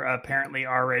we're apparently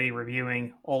already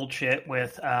reviewing old shit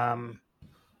with The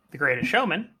Greatest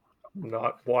Showman. I'm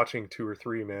not watching 2 or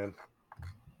 3, man.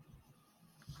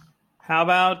 How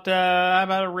about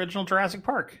original Jurassic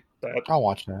Park? I'll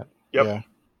watch that. Yep.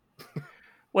 Yeah.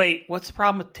 Wait, what's the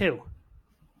problem with 2?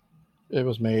 It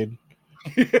was made.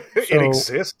 It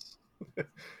exists.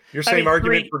 Your same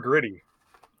argument for Gritty.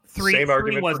 Same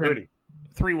argument for Gritty.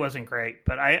 3 wasn't great,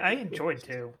 but I enjoyed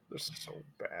 2. This is so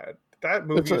bad. That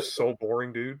movie is so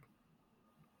boring, dude.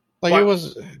 Like it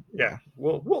was. Yeah.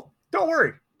 Well, don't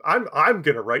worry. I'm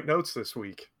gonna write notes this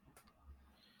week.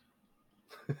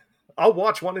 I'll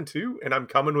watch 1 and 2, and I'm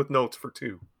coming with notes for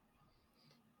 2.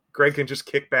 Greg can just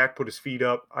kick back, put his feet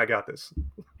up. I got this.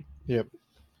 Yep.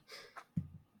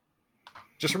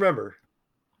 Just remember,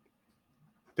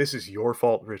 this is your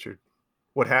fault, Richard.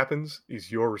 What happens is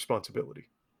your responsibility.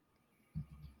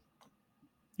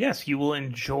 Yes, you will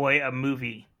enjoy a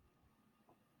movie.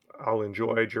 I'll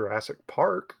enjoy Jurassic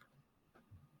Park.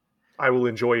 I will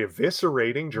enjoy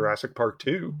eviscerating Jurassic Park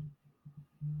 2.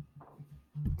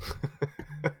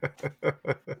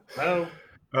 Oh.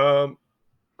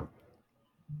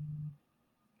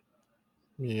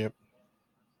 Yep.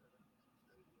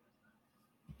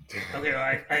 Okay,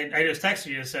 well, I just texted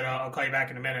you and said I'll call you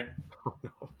back in a minute. Oh,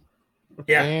 no.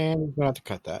 Yeah. And we're gonna have to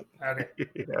cut that. Okay.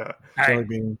 Yeah. All Jelly right.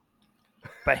 bean.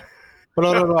 Bye.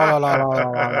 Sorry, Sorry,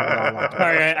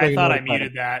 I thought I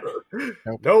muted that.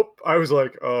 Nope. I was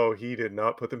like, oh, he did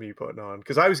not put the mute button on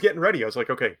because I was getting ready. I was like,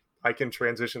 okay, I can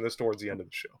transition this towards the end of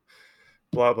the show.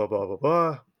 Blah, blah, blah, blah,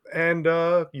 blah. And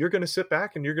you're going to sit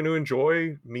back and you're going to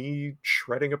enjoy me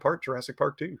shredding apart Jurassic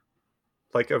Park 2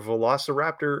 like a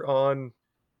velociraptor on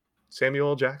Samuel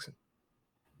L. Jackson.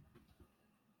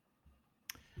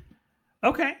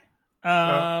 Okay.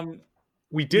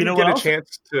 We didn't what get a else?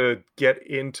 chance to get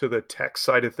into the tech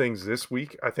side of things this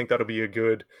week. I think that'll be a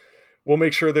good... We'll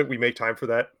make sure that we make time for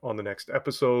that on the next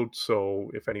episode. So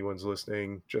if anyone's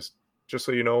listening, just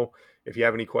so you know, if you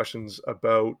have any questions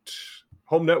about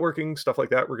home networking, stuff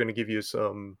like that, we're going to give you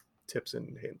some tips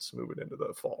and hints moving into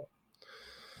the fall.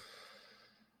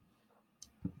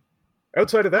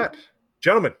 Outside of that,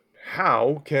 gentlemen,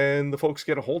 how can the folks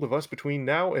get a hold of us between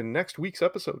now and next week's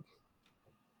episode?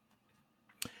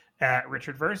 At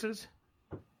Richard Versus.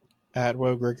 At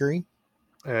Woe Gregory.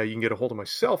 You can get a hold of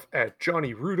myself at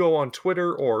Johnny Rudo on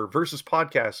Twitter or Versus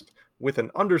Podcast with an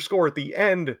 _ at the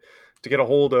end to get a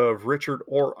hold of Richard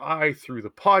or I through the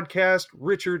podcast.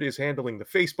 Richard is handling the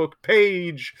Facebook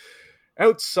page.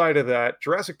 Outside of that,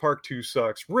 Jurassic Park 2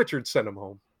 sucks. Richard, send him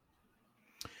home.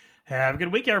 Have a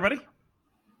good week, everybody.